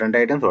are the different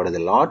items, what are the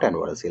lot, and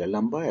what is serial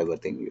number,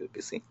 everything you will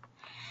be seeing.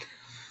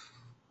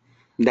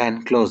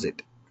 Then close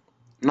it.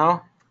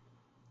 Now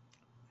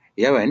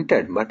you have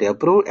entered, but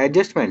approved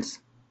adjustments.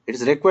 It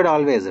is required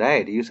always,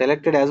 right? You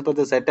selected as per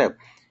the setup.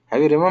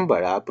 Have you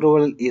remembered?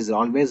 Approval is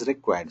always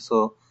required.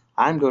 So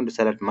I'm going to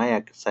select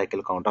my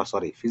cycle count, or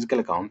sorry,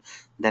 physical count,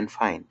 then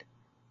find.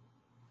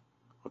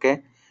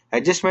 Okay.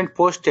 Adjustment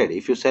posted.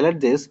 If you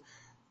select this,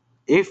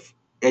 if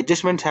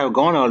adjustments have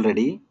gone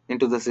already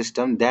into the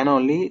system, then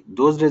only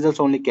those results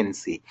only can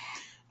see.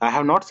 I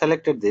have not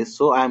selected this,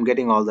 so I am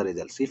getting all the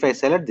results. If I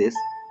select this,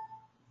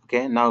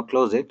 okay, now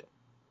close it,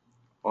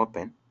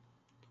 open.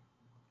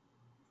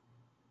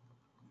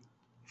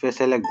 If I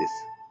select this,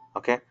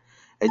 okay,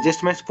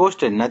 adjustments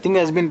posted, nothing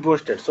has been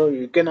posted, so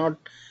you are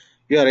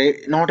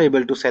not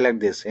able to select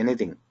this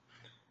anything.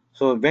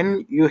 So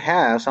when you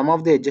have some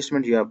of the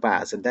adjustment you have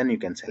passed, then you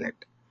can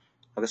select.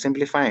 Okay,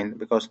 simply fine,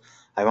 because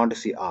I want to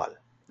see all.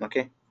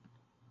 Okay,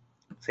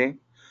 see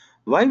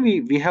why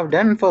we have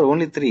done for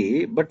only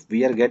 3, but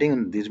we are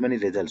getting these many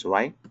results.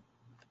 Why?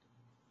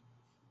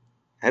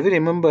 Have you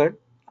remembered?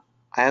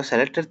 I have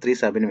selected 3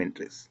 sub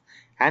inventories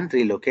and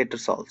 3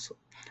 locators also,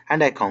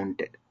 and I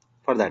counted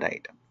for that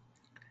item.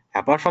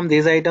 Apart from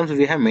these items,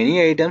 we have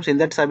many items in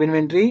that sub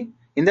inventory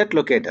in that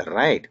locator,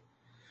 right?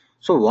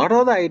 So what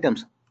are the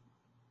items?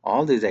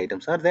 All these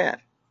items are there.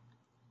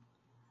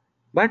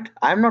 But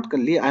I'm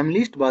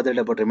least bothered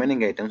about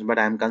remaining items, but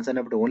I'm concerned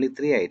about only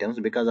three items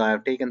because I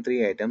have taken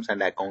three items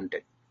and I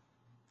counted.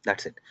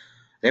 That's it.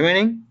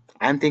 Remaining,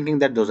 I'm thinking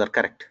that those are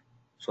correct.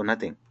 So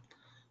nothing.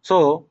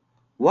 So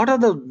what are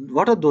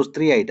those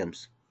three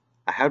items?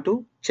 I have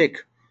to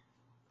check.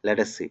 Let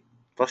us see.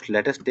 First,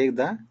 let us take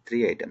the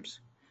three items.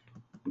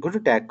 Go to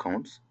tag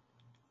counts.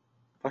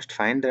 First,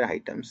 find the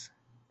items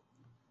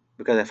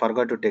because I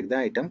forgot to take the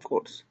item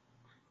codes.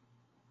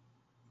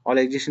 All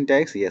existing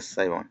tags, yes,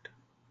 I want.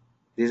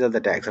 These are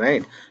the tags,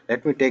 right?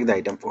 Let me take the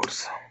item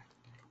codes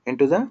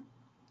into the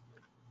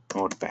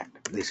notepad.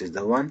 This is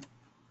the one.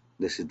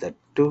 This is the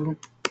two.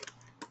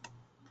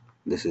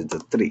 This is the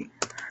three.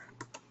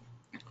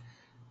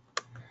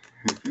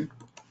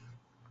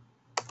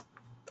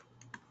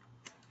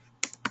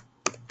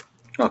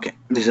 Okay,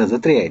 these are the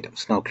three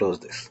items. Now close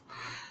this.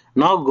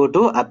 Now go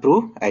to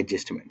approve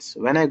adjustments.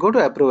 When I go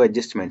to approve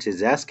adjustments,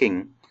 it's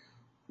asking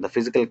the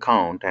physical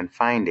count and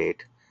find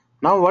it.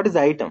 Now what is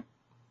the item?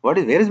 Where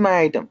is my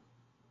item?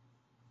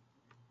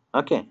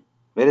 Okay,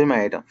 where is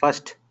my item?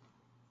 First,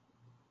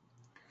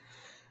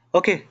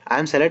 okay, I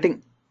am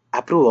selecting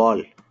approve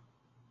all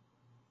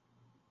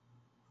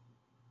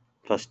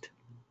first.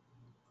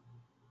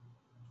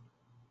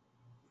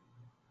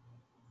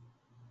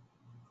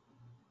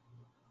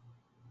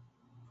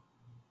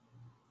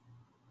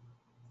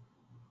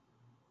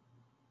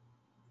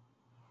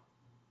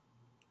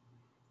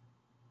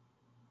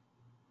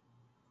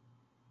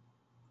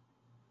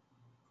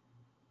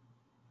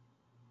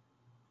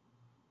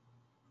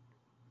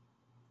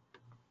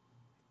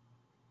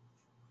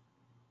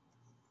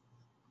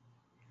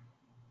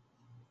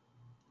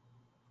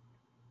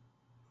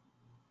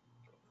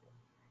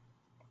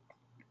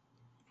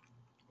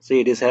 See,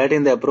 it is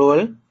selecting the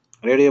approval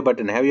radio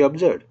button. Have you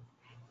observed?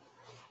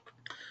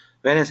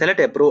 When I select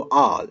approve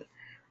all,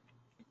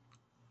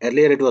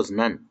 earlier it was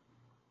none.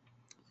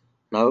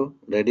 Now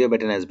radio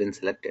button has been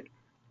selected.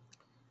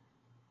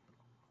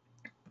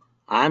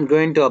 I am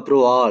going to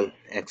approve all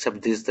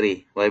except these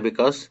three. Why?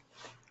 Because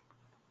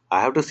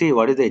I have to see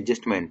what is the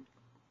adjustment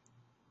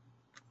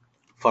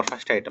for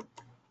first item.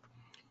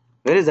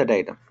 Where is that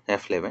item?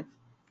 F11.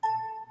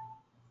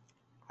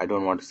 I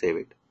don't want to save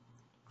it.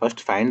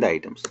 First find the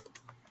items.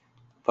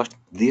 First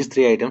these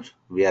three items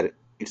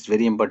it's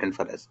very important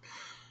for us.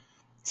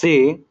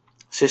 See,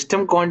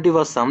 system quantity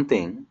was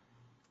something.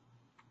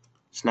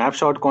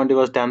 Snapshot quantity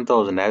was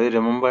 10,000. Have you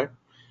remembered?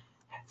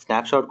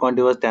 Snapshot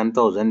quantity was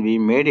 10,000. We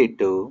made it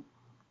to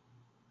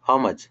how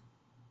much?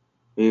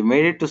 We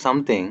made it to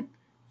something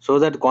so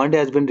that quantity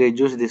has been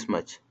reduced this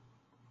much.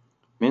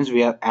 Means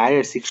we have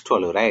added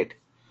 612, right?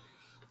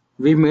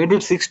 We made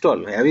it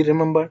 612. Have you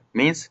remembered?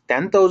 Means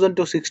 10,000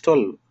 to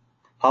 612.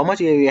 How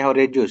much we have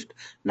reduced?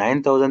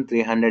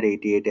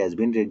 9,388 has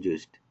been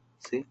reduced.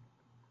 See?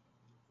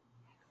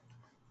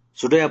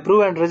 Should I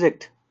approve and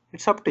reject?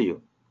 It's up to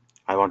you.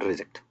 I want to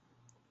reject.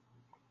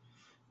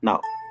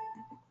 Now,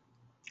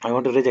 I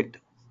want to reject.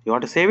 You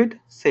want to save it?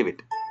 Save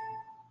it.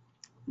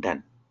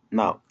 Done.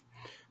 Now,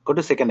 go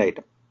to second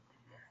item.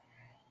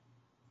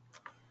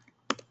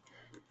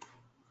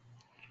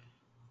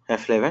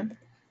 F11.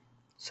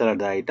 Select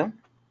the item.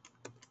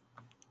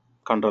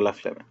 Control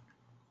F11.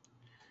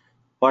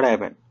 What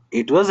happened?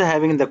 It was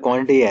having the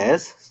quantity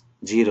as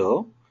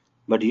 0,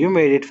 but you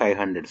made it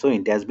 500. So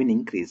it has been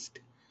increased.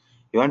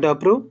 You want to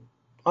approve?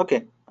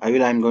 Okay.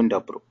 I'm going to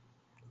approve.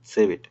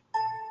 Save it.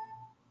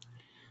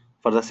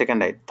 For the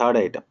third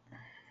item.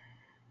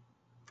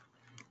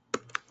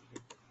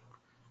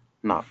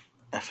 Now,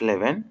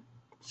 F11.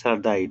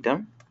 Select the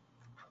item.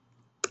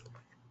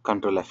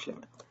 Control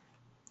F11.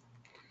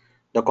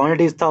 The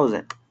quantity is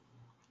 1000.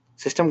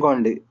 System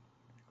quantity.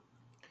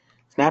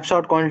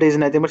 Snapshot quantity is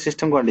nothing but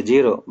system quantity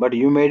 0, but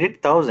you made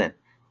it 1000.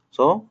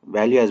 So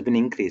value has been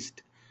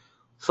increased.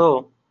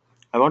 So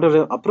I want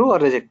to approve or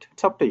reject.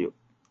 It's up to you.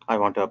 I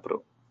want to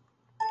approve.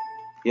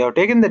 You have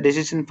taken the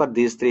decision for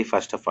these three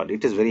first of all.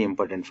 It is very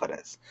important for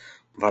us.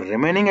 For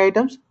remaining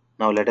items,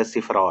 now let us see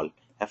for all.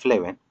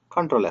 F11,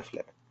 control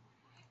F11.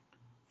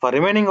 For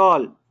remaining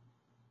all,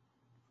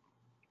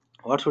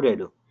 what should I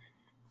do?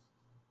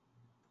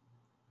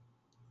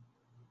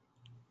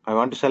 I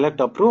want to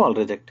select approve or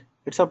reject.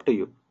 It's up to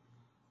you.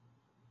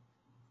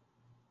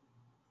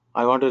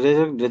 I want to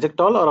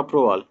reject all or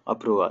approve all?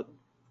 Approve all.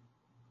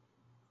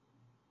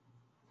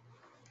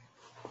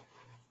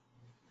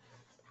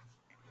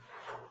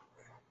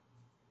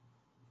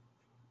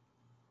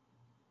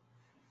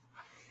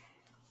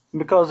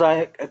 Because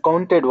I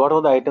counted what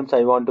are the items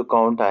I want to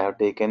count. I have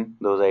taken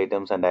those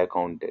items and I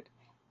counted.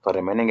 For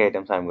remaining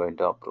items, I'm going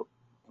to approve.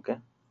 Okay.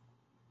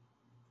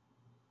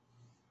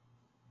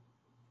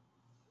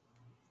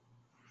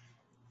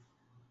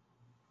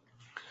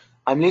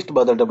 I'm least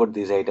bothered about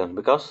these items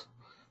because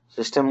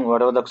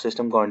whatever the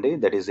system quantity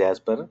that is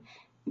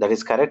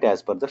correct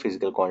as per the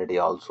physical quantity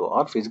also,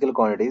 or physical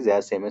quantity is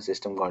as same as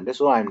system quantity.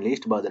 So I'm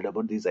least bothered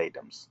about these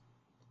items.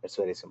 It's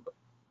very simple.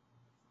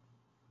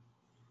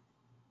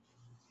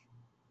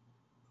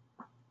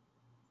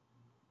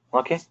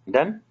 Okay,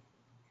 done.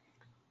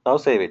 Now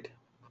save it.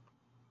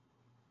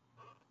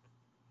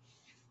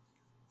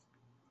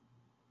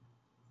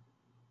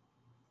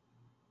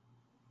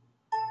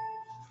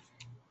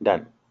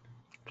 Done.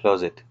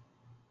 Close it.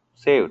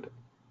 Saved.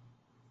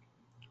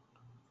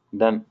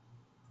 Done.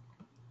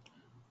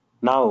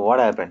 Now what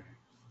happened?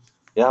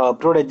 You have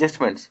approved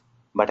adjustments,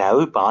 but have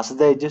you passed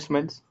the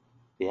adjustments?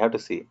 You have to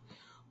see.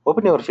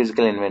 Open your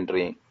physical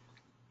inventory.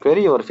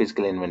 Query your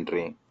physical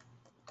inventory.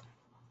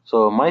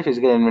 So my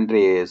physical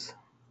inventory is,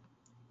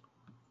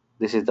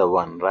 this is the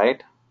one,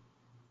 right?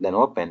 Then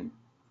open.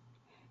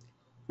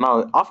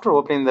 Now after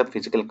opening the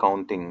physical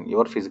counting,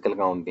 your physical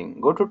counting,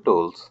 go to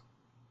tools.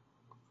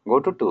 Go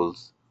to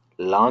tools.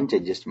 Launch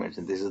adjustments.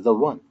 This is the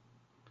one.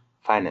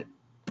 Final.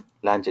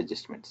 Launch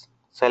adjustments.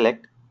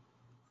 Select.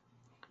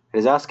 It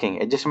is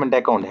asking adjustment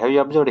account. Have you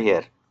observed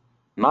here?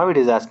 Now it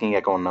is asking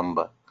account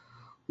number.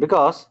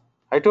 Because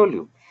I told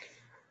you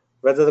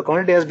whether the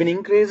quantity has been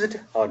increased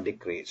or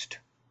decreased.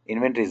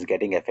 Inventory is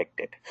getting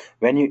affected.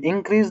 When you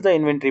increase the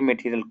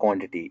inventory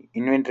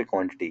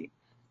quantity,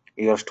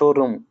 your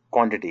storeroom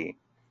quantity,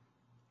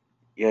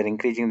 you are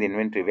increasing the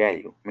inventory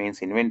value.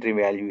 Means inventory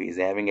value is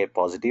having a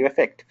positive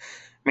effect.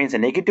 Means a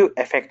negative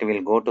effect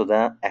will go to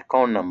the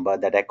account number.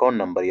 That account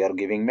number you are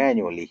giving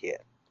manually here.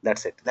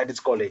 That's it. That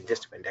is called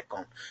adjustment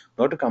account.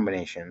 Go to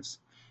combinations.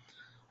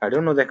 I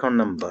don't know the account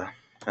number.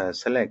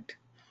 Select.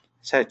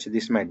 Search.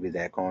 This might be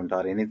the account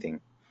or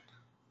anything.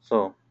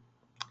 So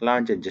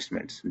launch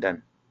adjustments.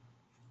 Done.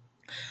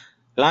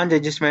 Launch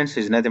adjustments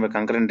is nothing but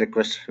concurrent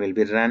request will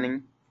be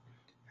running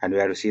and we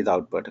have to see the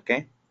output.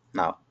 Okay.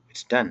 Now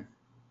it's done.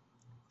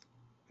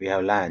 We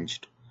have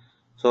launched.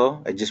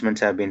 So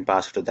adjustments have been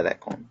passed to that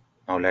account.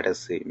 Now let us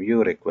see.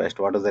 View request.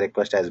 What is the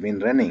request has been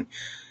running?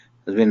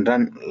 Has been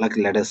run. Like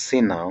let us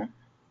see now.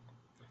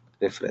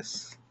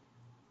 Refresh.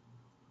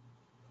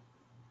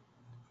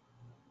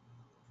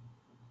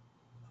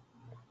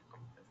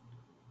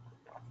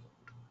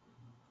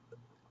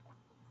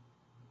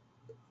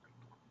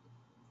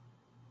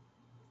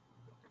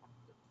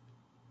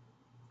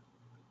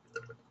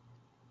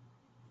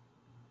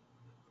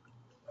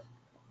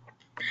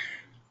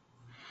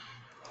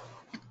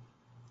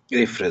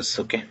 Refresh.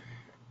 Okay.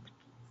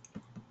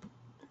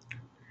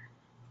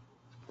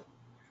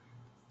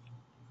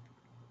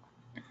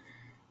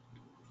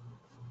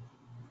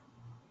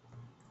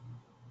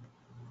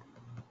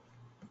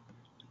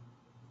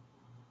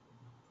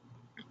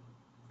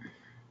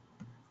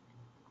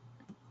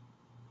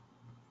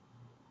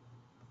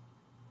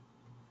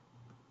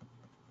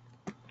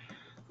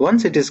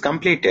 Once it is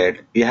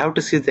completed, you have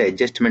to see the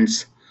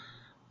adjustments.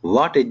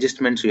 What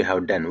adjustments you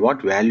have done,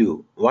 what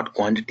value, what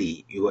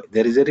quantity.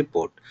 There is a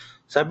report.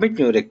 Submit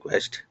new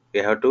request.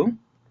 You have to,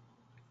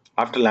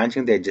 after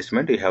launching the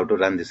adjustment, you have to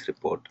run this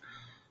report.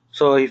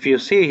 So if you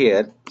see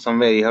here,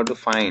 somewhere you have to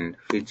find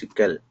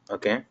physical.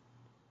 Okay,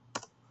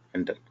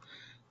 enter.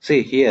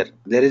 See here,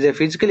 there is a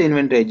physical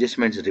inventory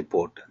adjustments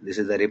report. This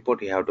is the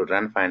report you have to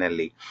run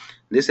finally.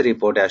 This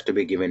report has to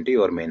be given to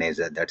your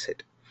manager. That's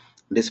it.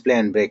 Display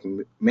and break.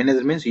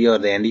 Manager means you are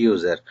the end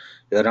user.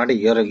 You are not.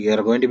 You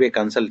are going to be a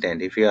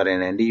consultant. If you are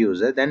an end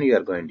user, then you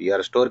are going to. You are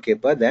a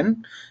storekeeper.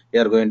 Then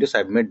you are going to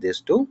submit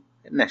this to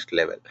next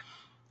level.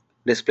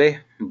 Display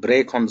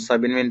break on the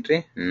sub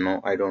inventory.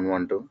 No, I don't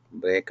want to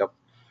break up.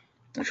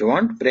 If you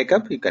want break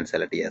up, you can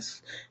select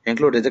yes.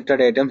 Include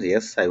rejected items.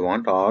 Yes, I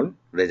want all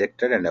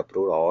rejected and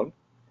approved all.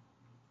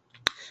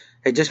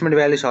 Adjustment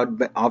values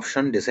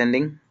option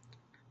descending.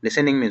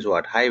 Descending means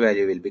what? High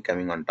value will be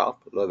coming on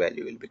top, low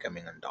value will be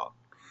coming on top.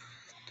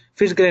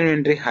 Physical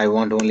inventory, I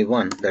want only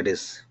one. That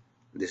is,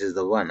 this is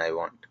the one I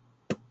want.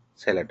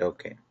 Select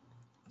OK.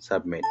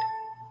 Submit.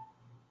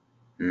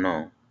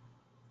 No.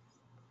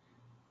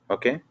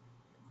 Okay.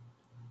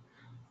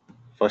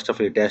 First of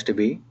all, it has to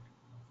be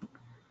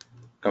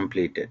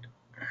completed.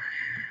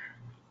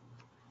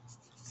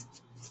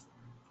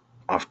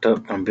 After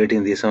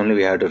completing this only,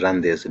 we have to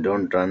run this.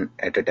 Don't run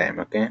at a time.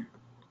 Okay.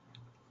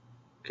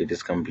 It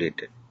is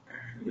completed.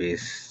 We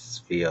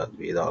are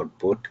with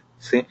output.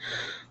 See,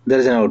 there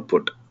is an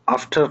output.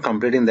 After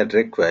completing that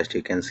request,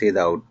 you can see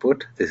the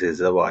output. This is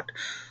the what.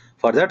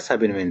 For that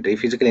sub inventory,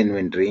 physical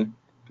inventory,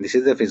 this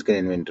is the physical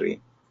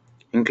inventory,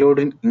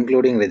 including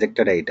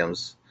rejected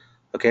items.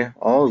 Okay,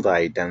 all the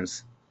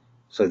items.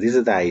 So this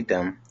is the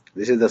item.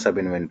 This is the sub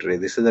inventory.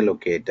 This is the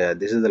locator.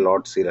 This is the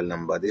lot serial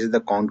number. This is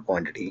the count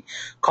quantity.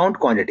 Count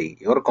quantity,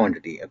 your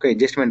quantity. Okay,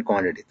 adjustment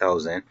quantity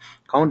 1000.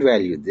 Count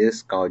value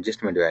this. Count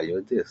adjustment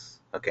value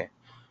this. Okay,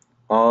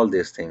 all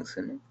these things.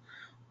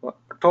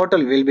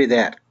 Total will be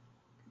there.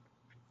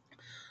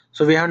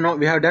 So we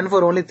have done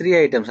for only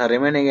 3 items. Our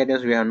remaining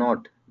items we have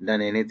not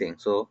done anything.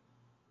 So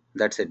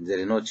that's it. There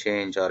is no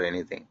change or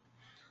anything.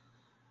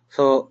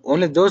 So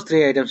only those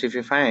 3 items if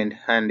you find,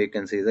 and you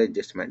can see the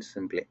adjustments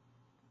simply.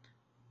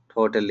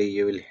 Totally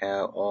you will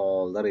have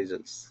all the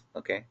results.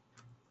 Okay.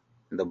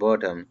 The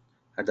bottom,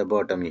 at the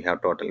bottom you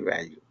have total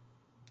value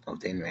of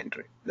the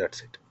inventory.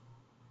 That's it.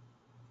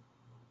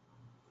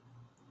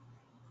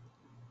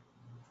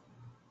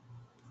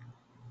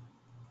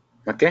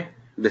 Okay.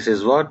 This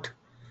is what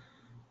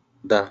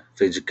the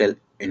physical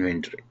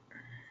inventory.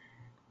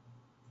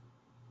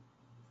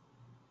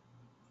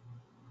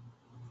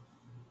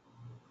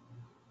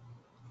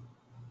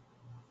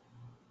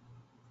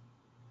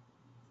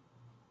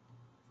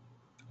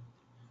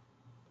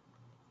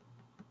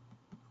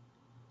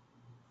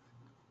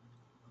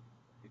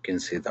 can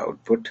see the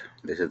output.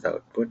 This is the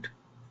output.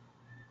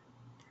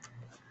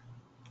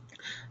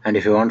 And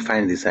if you want to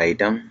find this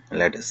item,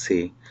 let us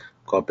see,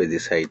 copy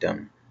this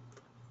item.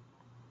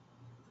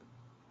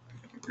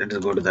 Let us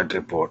go to that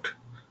report.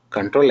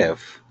 Control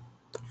F,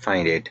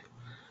 find it.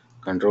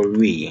 Control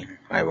V,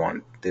 I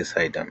want this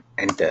item.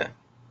 Enter.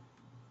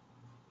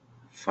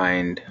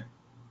 Find,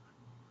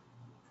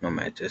 no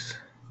matches.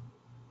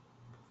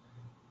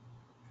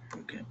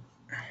 Okay.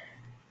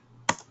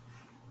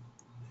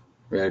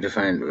 We have to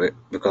find,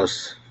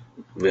 because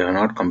we have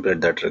not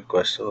completed that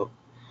request, so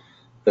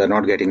we are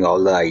not getting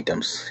all the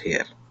items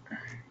here.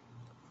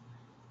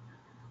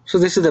 So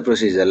this is the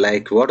procedure,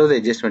 like what are the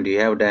adjustment you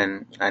have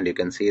done, and you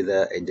can see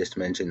the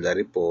adjustments in the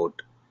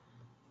report.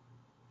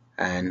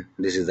 And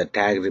this is the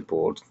tag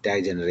report,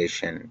 tag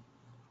generation.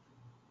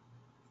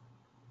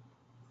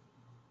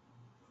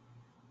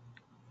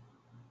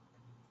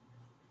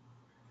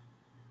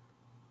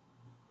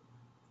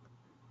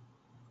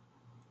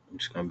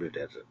 It's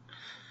completed.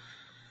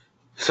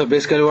 So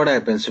basically what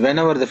happens,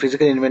 whenever the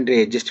physical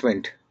inventory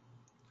adjustment,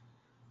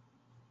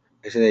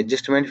 it's an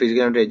adjustment,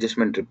 physical inventory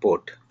adjustment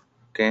report,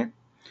 okay,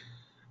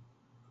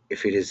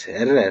 if it is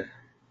error,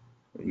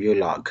 you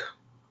log.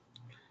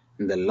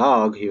 In the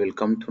log, you will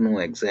come to know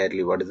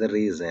exactly what is the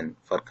reason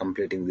for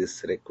completing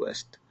this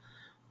request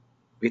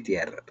with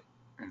error,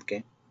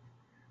 okay.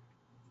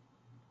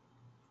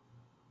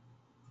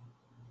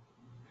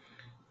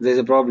 There is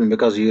a problem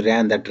because you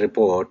ran that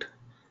report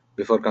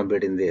before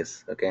completing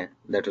this, okay,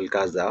 that will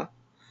cause the,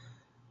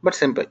 but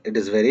simple, it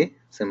is very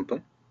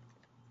simple.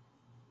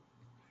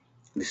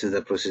 This is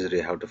the procedure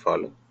you have to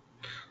follow.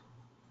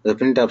 The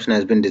print option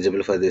has been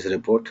disabled for this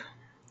report,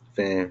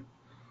 okay.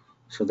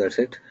 So that's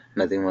it,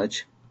 nothing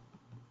much.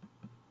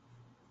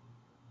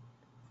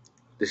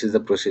 This is the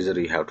procedure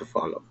you have to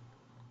follow,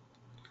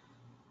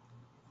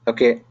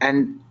 okay.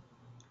 And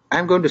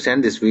I'm going to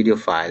send this video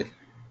file